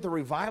when you look at the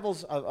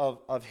revivals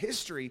of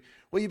history,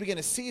 what you begin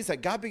to see is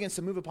that God begins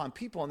to move upon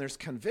people and there's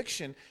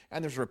conviction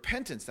and there's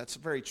repentance. That's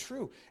very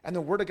true. And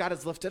the word of God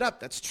is lifted up.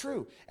 That's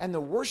true. And the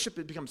worship,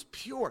 it becomes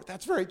pure.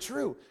 That's very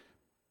true.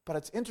 But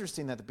it's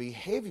interesting that the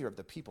behavior of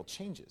the people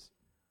changes.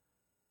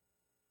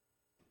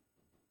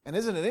 And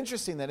isn't it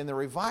interesting that in the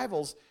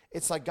revivals,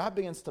 it's like God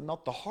begins to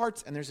melt the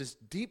hearts and there's this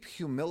deep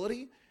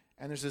humility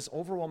and there's this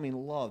overwhelming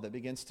love that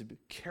begins to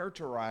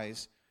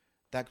characterize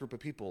that group of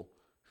people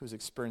who's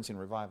experiencing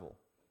revival.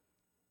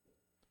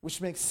 Which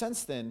makes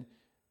sense then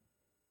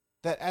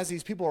that as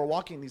these people are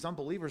walking, these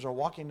unbelievers are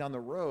walking down the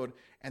road,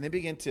 and they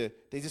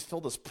just feel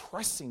this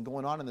pressing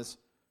going on in this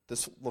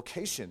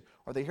location,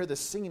 or they hear this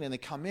singing and they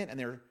come in and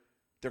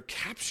they're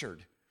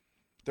captured.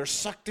 They're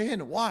sucked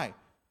in. Why?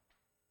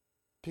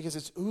 Because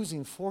it's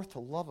oozing forth the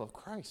love of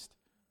Christ.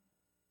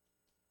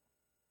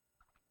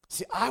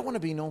 See, I want to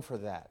be known for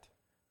that.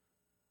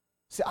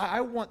 See,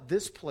 I want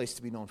this place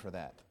to be known for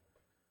that.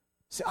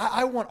 See,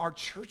 I want our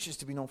churches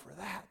to be known for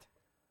that.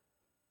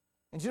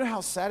 And do you know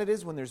how sad it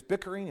is when there's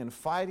bickering and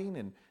fighting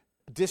and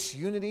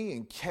disunity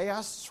and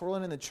chaos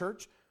swirling in the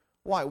church?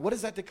 Why? What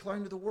is that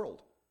declaring to the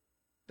world?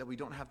 That we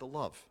don't have the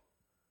love,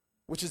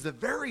 which is the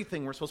very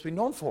thing we're supposed to be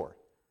known for.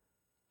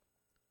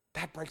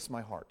 That breaks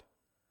my heart.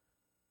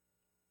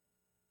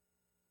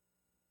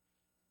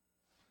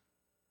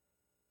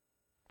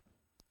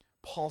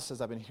 Paul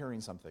says, I've been hearing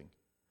something.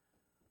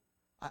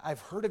 I've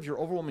heard of your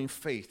overwhelming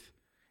faith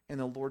in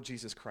the Lord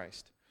Jesus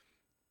Christ.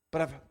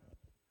 But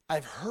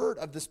I've heard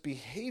of this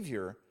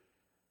behavior,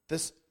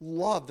 this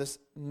love, this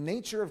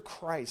nature of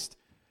Christ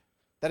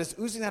that is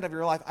oozing out of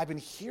your life. I've been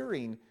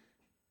hearing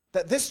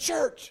that this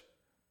church,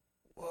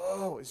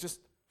 whoa, is just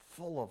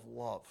full of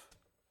love,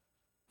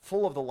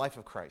 full of the life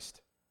of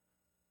Christ.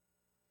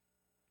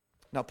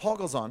 Now, Paul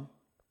goes on,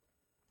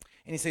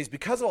 and he says,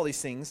 because of all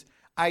these things,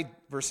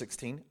 verse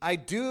 16, I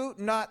do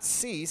not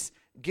cease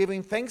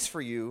giving thanks for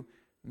you,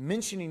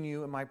 mentioning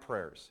you in my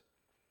prayers.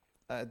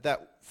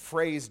 That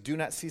phrase, do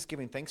not cease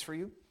giving thanks for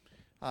you,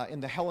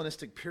 in the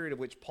Hellenistic period of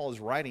which Paul is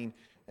writing,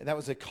 that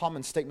was a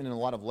common statement in a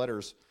lot of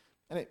letters.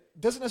 And it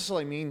doesn't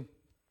necessarily mean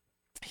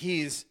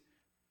he's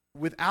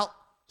without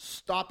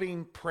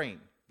stopping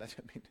praying.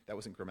 That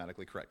wasn't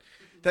grammatically correct.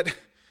 That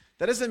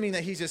doesn't mean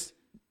that he's just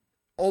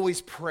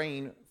always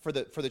praying for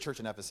the church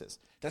in Ephesus.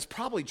 That's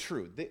probably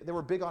true. They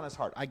were big on his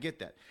heart. I get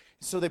that.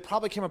 So they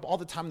probably came up all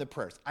the time in the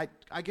prayers.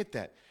 I get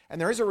that. And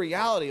there is a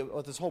reality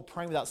of this whole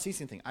praying without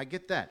ceasing thing. I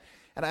get that.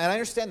 And I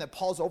understand that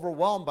Paul's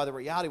overwhelmed by the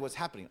reality of what's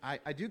happening.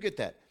 I do get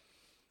that.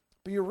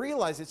 But you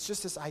realize it's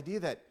just this idea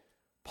that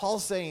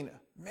Paul's saying,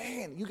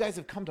 man, you guys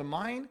have come to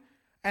mind,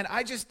 and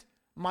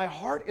my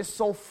heart is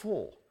so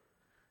full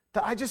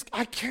that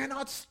I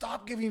cannot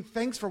stop giving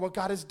thanks for what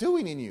God is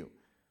doing in you.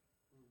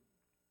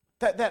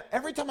 That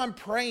every time I'm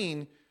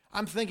praying,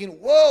 I'm thinking,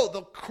 whoa,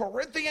 the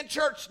Corinthian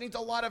church needs a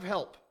lot of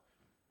help.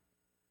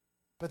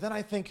 But then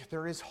I think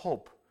there is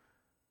hope.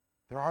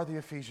 There are the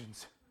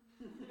Ephesians.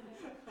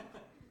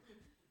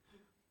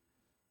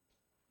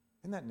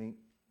 Isn't that neat?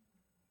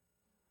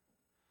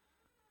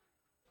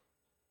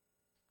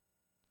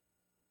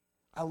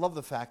 I love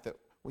the fact that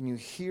when you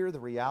hear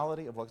the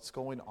reality of what's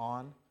going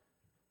on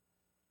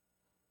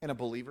in a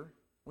believer,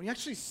 when you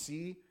actually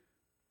see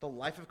the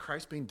life of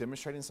Christ being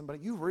demonstrated in somebody,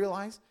 you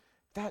realize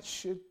that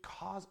should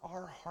cause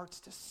our hearts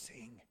to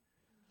sing.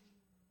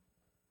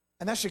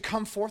 And that should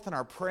come forth in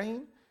our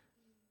praying.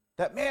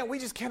 That, man, we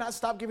just cannot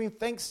stop giving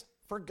thanks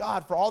for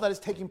God for all that is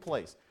taking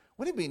place.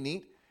 Wouldn't it be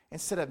neat,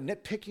 instead of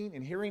nitpicking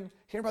and hearing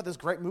about this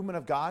great movement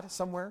of God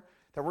somewhere,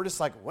 that we're just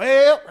like,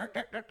 well,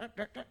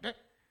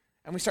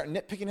 and we start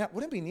nitpicking it?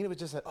 Wouldn't it be neat if it was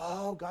just like,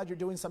 oh, God, you're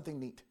doing something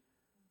neat?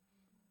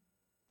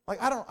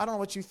 Like, I don't know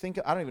what you think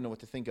of. I don't even know what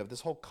to think of.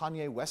 This whole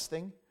Kanye West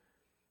thing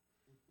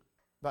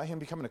about him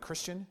becoming a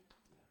Christian.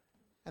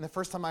 And the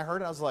first time I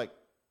heard it, I was like,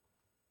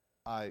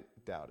 I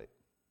doubt it.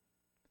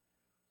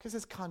 Because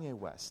it's Kanye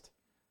West.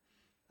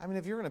 I mean,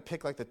 if you're going to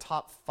pick like the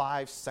top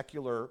 5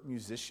 secular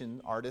musician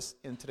artists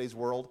in today's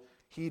world,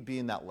 he'd be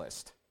in that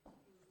list.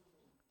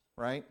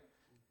 Right?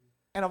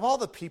 And of all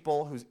the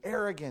people who's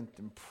arrogant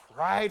and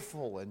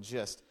prideful and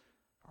just,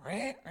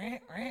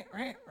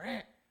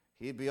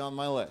 he'd be on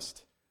my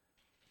list.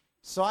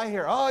 So I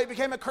hear, oh, he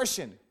became a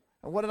Christian.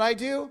 And what did I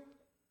do?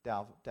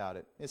 Doubt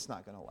it. It's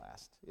not going to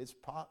last.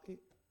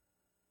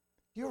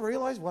 You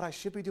realize what I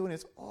should be doing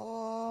is,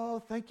 oh,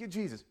 thank you,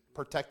 Jesus.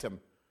 Protect him.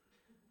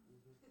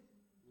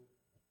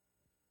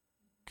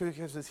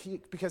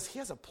 Because he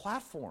has a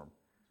platform.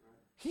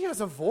 He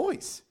has a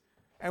voice.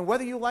 And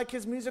whether you like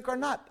his music or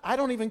not, I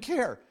don't even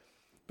care.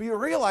 But you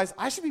realize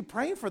I should be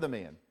praying for the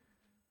man.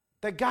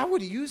 That God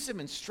would use him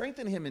and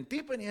strengthen him and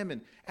deepen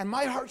him. And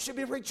my heart should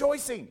be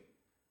rejoicing.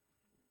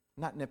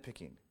 Not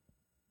nitpicking.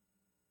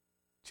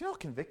 Do you know how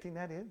convicting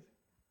that is?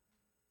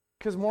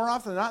 Because more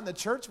often than not in the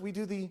church, we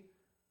do the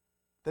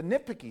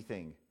nitpicky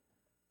thing.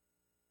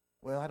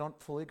 Well, I don't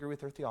fully agree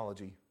with their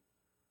theology.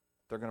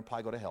 They're going to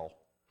probably go to hell.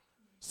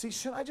 See,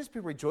 should I just be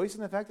rejoicing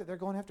in the fact that they're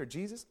going after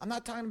Jesus? I'm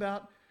not talking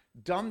about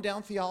dumbed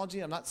down theology.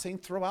 I'm not saying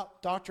throw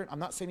out doctrine. I'm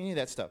not saying any of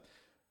that stuff.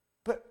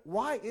 But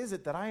why is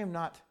it that I am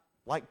not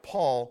like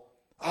Paul?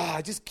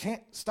 I just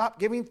can't stop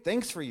giving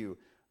thanks for you,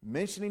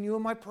 mentioning you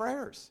in my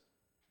prayers.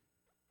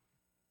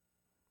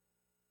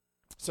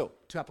 So,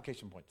 2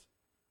 application points.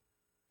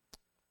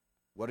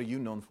 What are you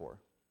known for?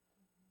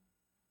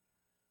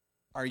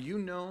 Are you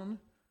known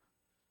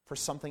for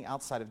something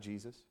outside of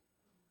Jesus?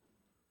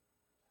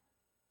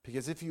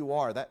 Because if you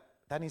are, that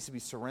needs to be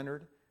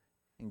surrendered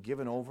and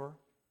given over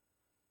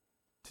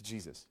to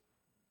Jesus.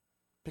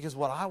 Because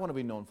what I want to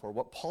be known for,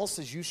 what Paul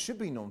says you should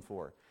be known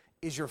for,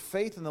 is your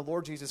faith in the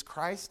Lord Jesus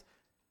Christ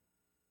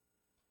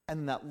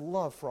and that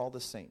love for all the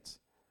saints.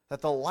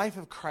 That the life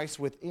of Christ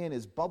within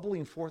is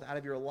bubbling forth out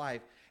of your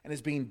life and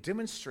is being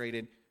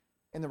demonstrated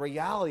in the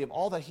reality of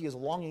all that he is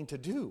longing to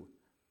do.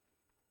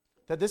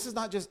 That this is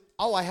not just,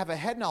 oh, I have a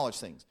head knowledge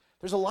things.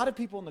 There's a lot of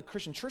people in the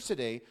Christian church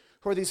today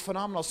who are these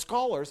phenomenal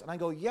scholars, and I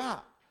go, yeah,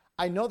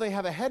 I know they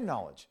have a head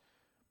knowledge.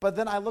 But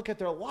then I look at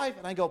their life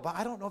and I go, but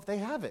I don't know if they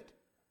have it.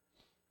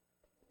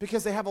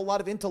 Because they have a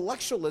lot of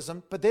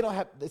intellectualism, but they don't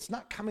have, it's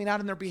not coming out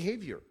in their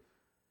behavior.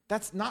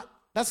 That's not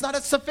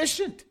as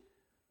sufficient.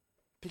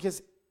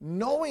 Because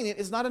knowing it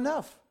is not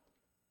enough.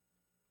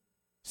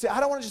 See, I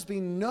don't want to just be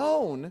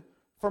known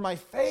for my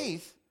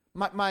faith,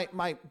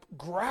 my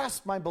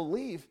grasp, my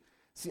belief.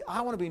 See,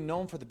 I want to be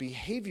known for the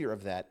behavior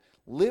of that,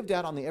 lived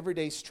out on the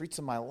everyday streets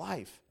of my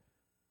life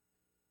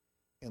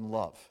in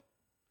love.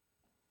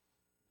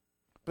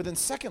 But then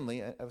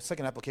secondly, a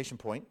second application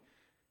point,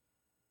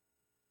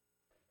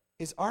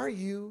 is are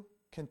you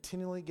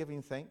continually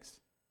giving thanks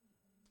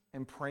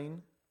and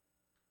praying?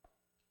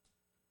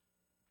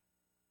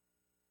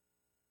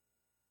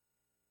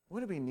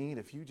 Wouldn't it be neat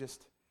if you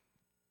just,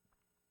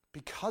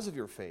 because of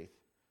your faith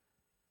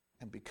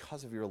and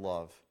because of your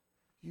love,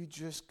 you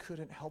just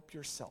couldn't help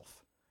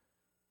yourself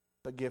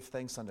but give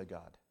thanks unto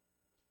God?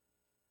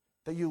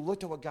 That you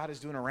looked at what God is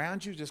doing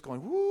around you, just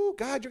going, woo,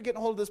 God, you're getting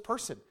a hold of this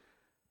person.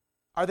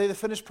 Are they the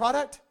finished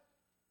product?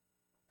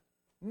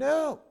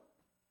 No.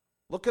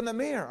 Look in the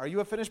mirror. Are you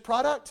a finished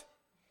product?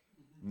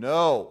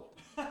 No.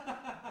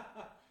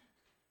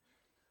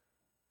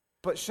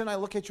 But shouldn't I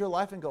look at your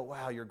life and go,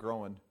 wow, you're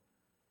growing.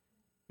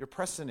 You're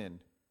pressing in.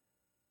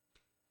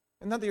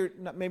 And not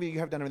that maybe you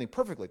haven't done everything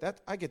perfectly.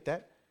 I get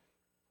that.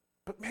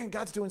 But man,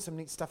 God's doing some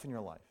neat stuff in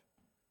your life.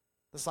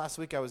 This last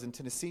week I was in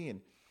Tennessee, and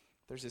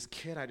there's this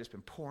kid I've just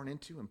been pouring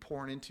into, and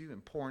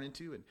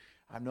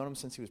I've known him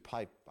since he was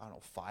probably,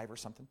 5 or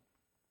something.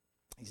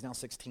 He's now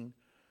 16.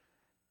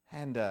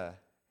 And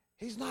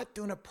he's not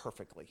doing it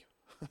perfectly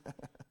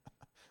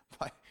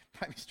by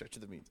any stretch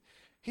of the means.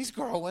 He's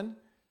growing.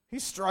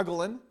 He's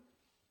struggling.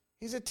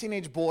 He's a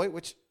teenage boy,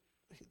 which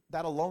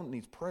that alone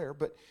needs prayer.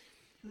 But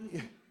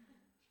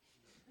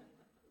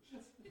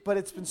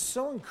it's been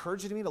so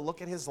encouraging to me to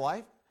look at his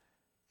life.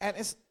 And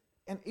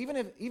even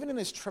in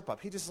his trip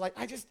up, he just like,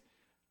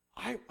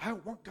 I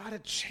want God to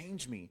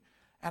change me.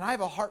 And I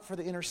have a heart for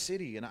the inner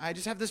city. And I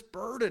just have this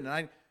burden.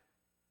 And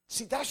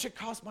see, that should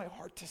cause my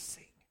heart to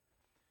sing.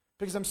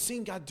 Because I'm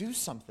seeing God do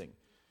something.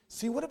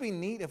 See, would it be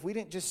neat if we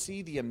didn't just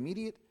see the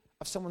immediate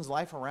of someone's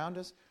life around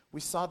us?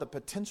 We saw the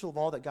potential of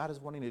all that God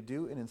is wanting to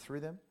do in and through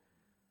them.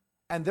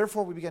 And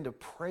therefore, we began to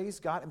praise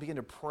God and begin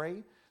to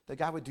pray that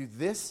God would do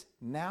this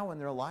now in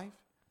their life.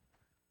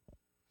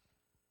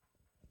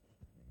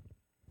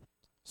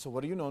 So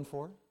what are you known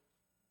for?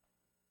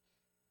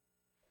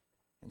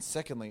 And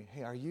secondly,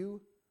 hey, are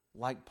you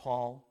like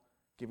Paul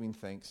giving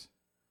thanks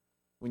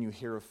when you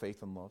hear of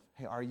faith and love?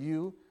 Hey, are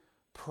you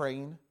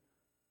praying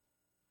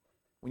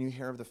when you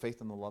hear of the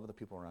faith and the love of the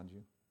people around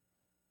you?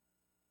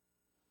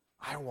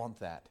 I want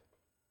that.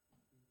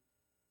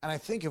 And I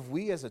think if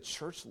we as a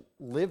church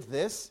live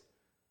this,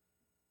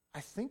 I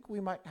think we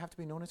might have to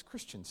be known as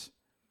Christians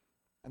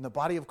and the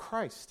body of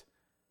Christ.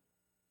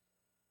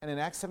 And in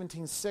Acts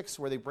 17:6,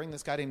 where they bring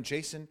this guy named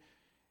Jason,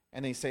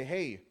 and they say,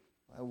 hey,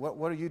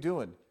 what are you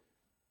doing?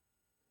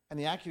 And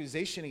the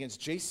accusation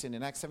against Jason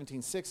in Acts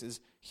 17:6 is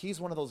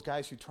he's one of those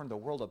guys who turned the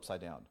world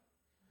upside down.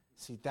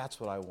 See, that's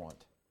what I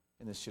want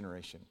in this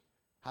generation.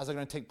 How's that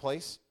going to take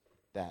place?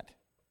 That.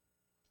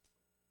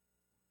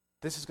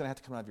 This is going to have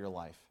to come out of your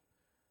life.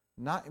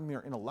 Not in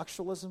mere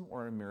intellectualism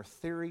or in mere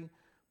theory,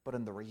 but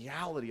in the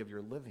reality of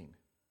your living.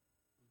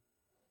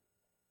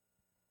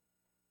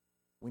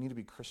 We need to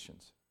be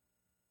Christians.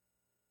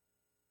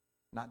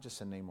 Not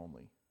just in name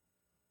only,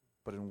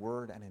 but in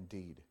word and in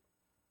deed.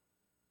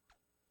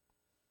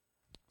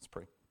 Let's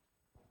pray.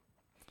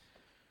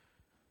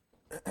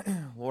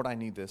 Lord, I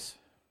need this.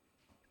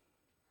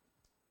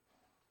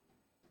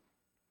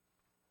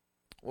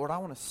 Lord, I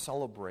want to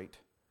celebrate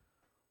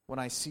when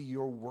I see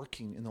you're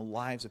working in the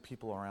lives of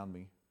people around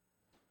me.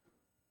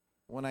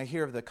 When I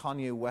hear of the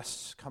Kanye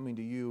Wests coming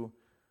to you,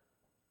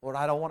 Lord,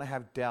 I don't want to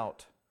have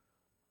doubt.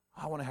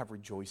 I want to have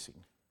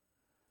rejoicing.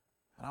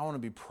 And I want to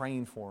be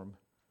praying for him.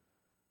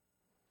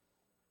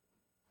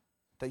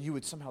 That you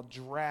would somehow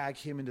drag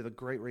him into the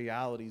great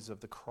realities of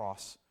the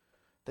cross.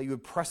 That you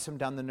would press him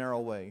down the narrow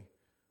way.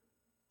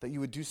 That you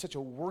would do such a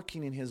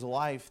working in his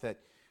life that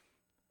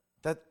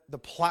the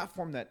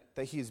platform that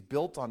he has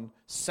built on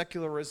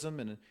secularism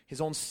and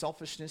his own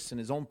selfishness and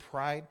his own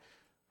pride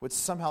would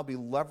somehow be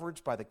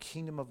leveraged by the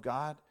kingdom of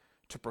God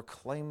to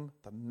proclaim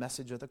the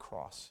message of the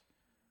cross.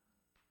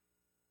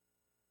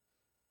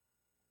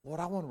 Lord,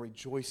 I want to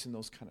rejoice in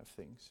those kind of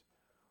things.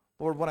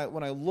 Lord,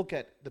 when I look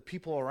at the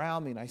people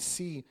around me and I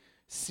see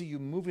you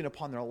moving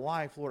upon their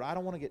life, Lord, I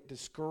don't want to get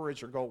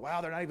discouraged or go,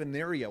 wow, they're not even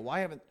there yet.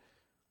 Lord,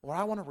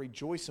 I want to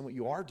rejoice in what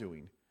you are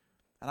doing.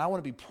 And I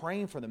want to be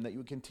praying for them that you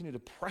would continue to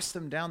press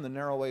them down the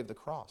narrow way of the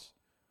cross.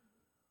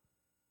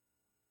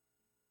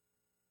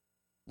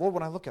 Lord,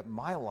 when I look at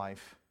my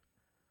life,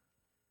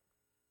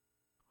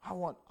 I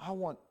want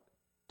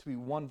to be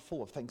one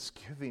full of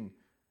thanksgiving,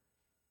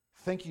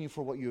 thanking you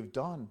for what you have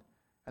done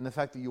and the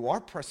fact that you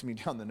are pressing me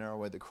down the narrow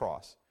way of the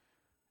cross,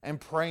 and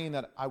praying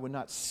that I would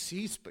not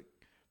cease but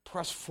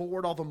press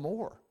forward all the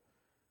more.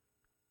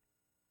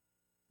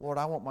 Lord,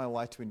 I want my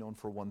life to be known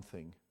for one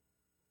thing,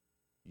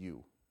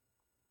 you.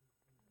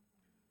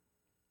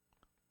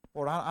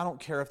 Lord, I don't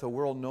care if the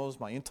world knows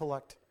my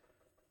intellect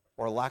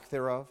or lack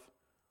thereof.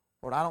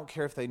 Lord, I don't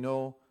care if they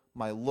know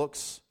my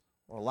looks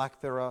or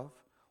lack thereof.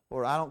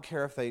 Lord, I don't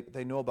care if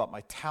they know about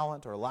my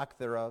talent or lack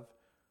thereof,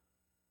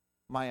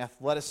 my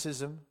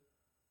athleticism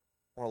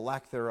or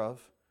lack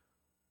thereof.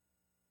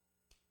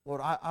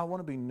 Lord, I want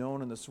to be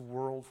known in this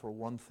world for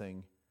one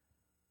thing,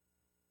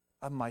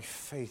 of my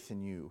faith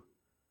in you.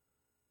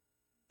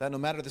 That no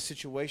matter the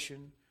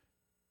situation,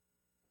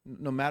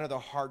 no matter the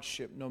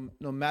hardship,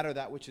 no matter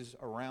that which is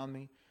around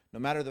me, no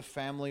matter the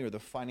family or the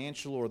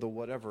financial or the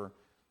whatever,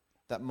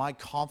 that my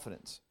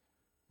confidence,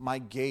 my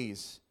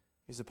gaze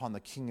is upon the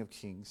King of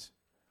Kings.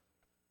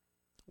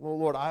 Well,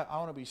 Lord, I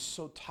want to be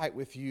so tight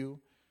with you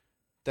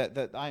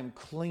that I am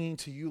clinging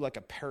to you like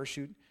a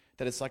parachute,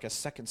 that it's like a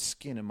second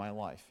skin in my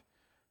life.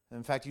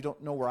 In fact, you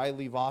don't know where I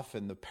leave off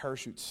and the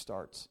parachute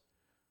starts.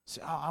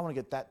 See, I want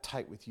to get that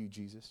tight with you,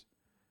 Jesus.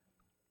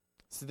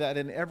 So that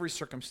in every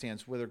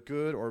circumstance, whether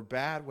good or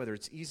bad, whether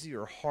it's easy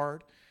or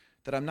hard,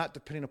 that I'm not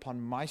depending upon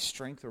my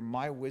strength or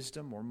my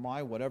wisdom or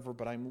my whatever,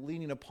 but I'm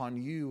leaning upon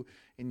you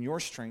in your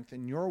strength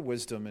and your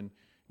wisdom and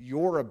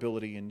your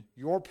ability and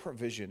your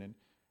provision.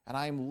 And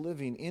I am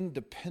living in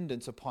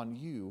dependence upon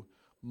you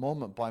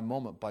moment by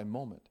moment by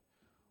moment.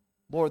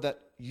 Lord, that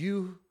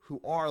you who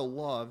are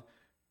love,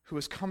 who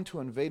has come to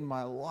invade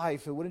my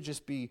life, it wouldn't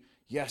just be,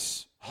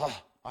 yes,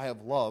 I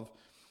have love,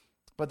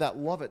 but that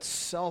love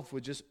itself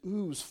would just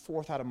ooze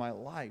forth out of my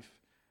life.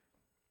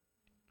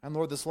 And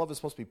Lord, this love is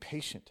supposed to be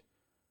patient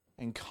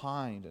and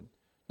kind and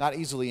not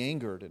easily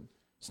angered, and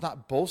it's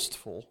not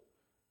boastful.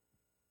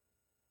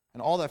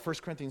 And all that 1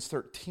 Corinthians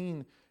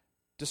 13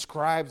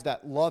 describes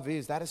that love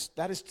is, that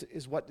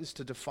is what is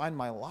to define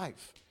my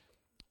life.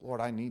 Lord,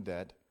 I need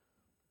that.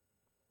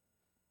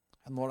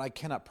 And Lord, I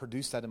cannot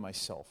produce that in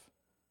myself.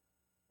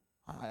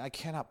 I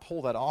cannot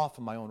pull that off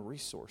in my own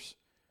resource,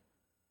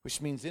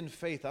 which means in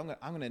faith, I'm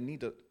going to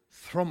need to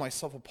throw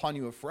myself upon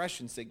you afresh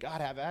and say,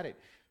 God, have at it.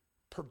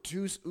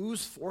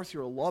 Ooze forth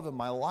your love in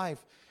my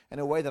life in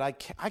a way that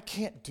I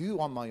can't do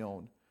on my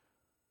own.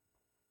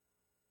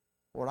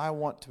 Lord, I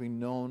want to be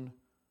known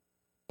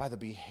by the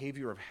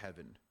behavior of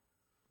heaven,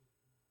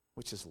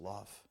 which is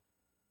love,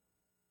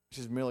 which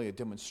is merely a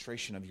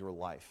demonstration of your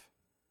life.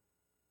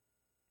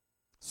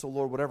 So,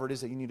 Lord, whatever it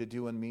is that you need to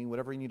do in me,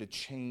 whatever you need to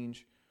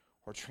change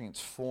or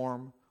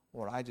transform,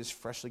 Lord, I just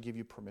freshly give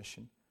you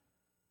permission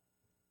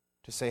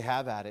to say,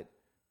 have at it.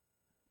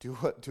 Do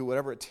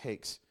whatever it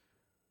takes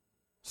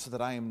so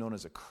that I am known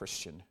as a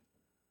Christian.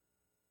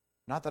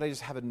 Not that I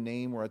just have a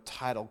name or a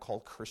title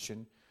called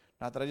Christian.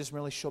 Not that I just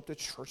merely show up to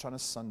church on a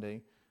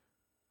Sunday.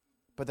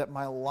 But that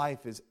my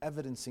life is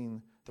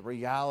evidencing the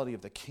reality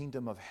of the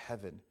kingdom of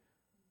heaven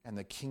and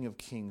the King of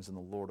Kings and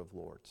the Lord of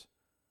Lords.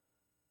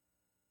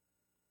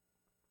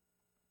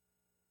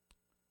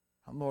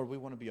 And Lord, we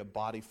want to be a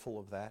body full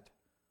of that.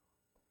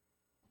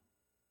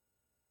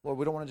 Lord,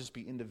 we don't want to just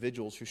be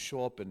individuals who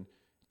show up and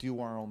do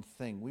our own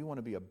thing. We want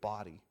to be a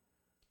body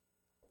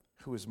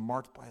who is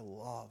marked by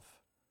love.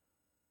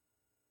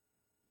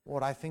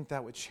 Lord, I think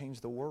that would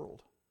change the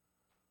world.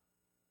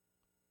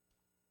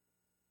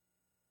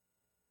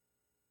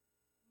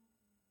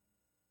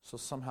 So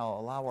somehow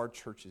allow our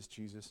churches,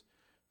 Jesus,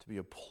 to be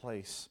a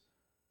place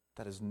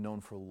that is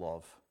known for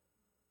love.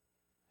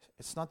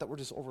 It's not that we're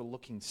just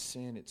overlooking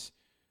sin. It's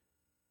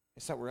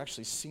that we're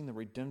actually seeing the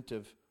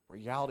redemptive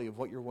reality of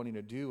what you're wanting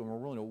to do, and we're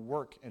willing to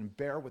work and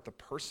bear with the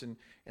person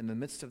in the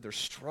midst of their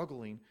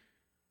struggling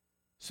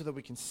so that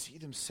we can see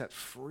them set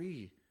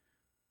free,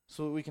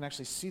 so that we can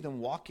actually see them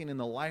walking in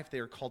the life they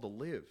are called to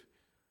live.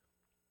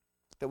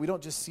 That we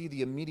don't just see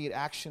the immediate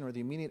action or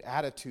the immediate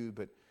attitude,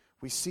 but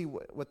we see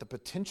what the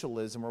potential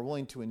is, and we're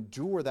willing to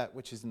endure that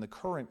which is in the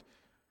current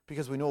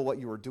because we know what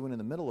you are doing in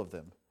the middle of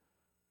them.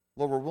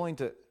 Lord, we're willing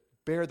to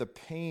bear the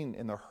pain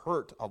and the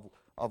hurt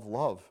of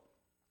love.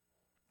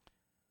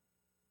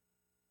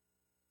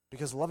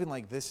 Because loving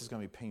like this is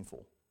going to be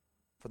painful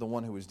for the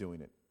one who is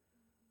doing it.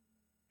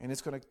 And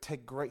it's going to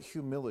take great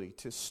humility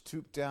to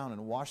stoop down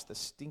and wash the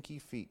stinky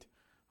feet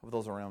of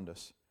those around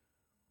us.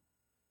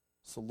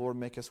 So Lord,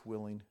 make us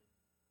willing.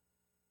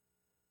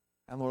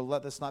 And Lord,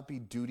 let this not be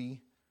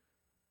duty.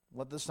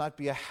 Let this not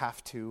be a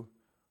have to.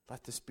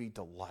 Let this be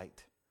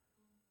delight.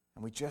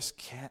 And we just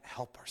can't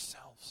help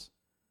ourselves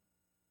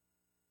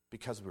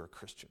because we're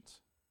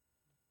Christians.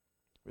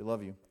 We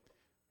love you.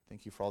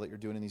 Thank you for all that you're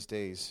doing in these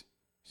days.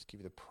 Just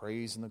give you the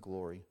praise and the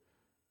glory.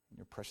 In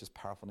your precious,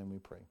 powerful name we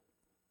pray.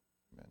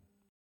 Amen.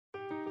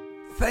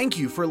 Thank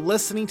you for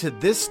listening to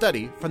this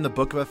study from the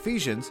book of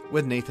Ephesians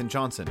with Nathan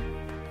Johnson.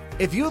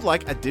 If you would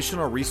like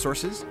additional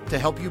resources to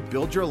help you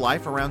build your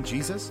life around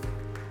Jesus,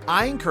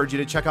 I encourage you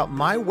to check out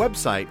my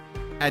website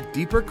at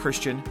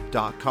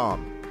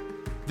deeperchristian.com.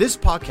 This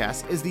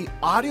podcast is the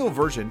audio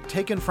version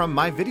taken from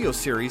my video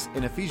series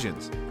in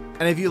Ephesians.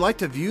 And if you'd like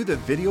to view the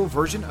video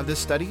version of this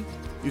study,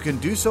 you can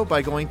do so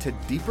by going to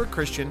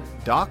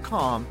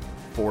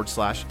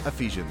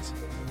deeperchristian.com/Ephesians.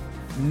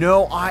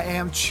 Know I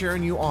am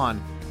cheering you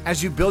on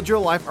as you build your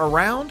life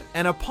around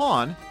and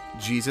upon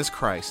Jesus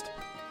Christ.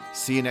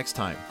 See you next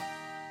time.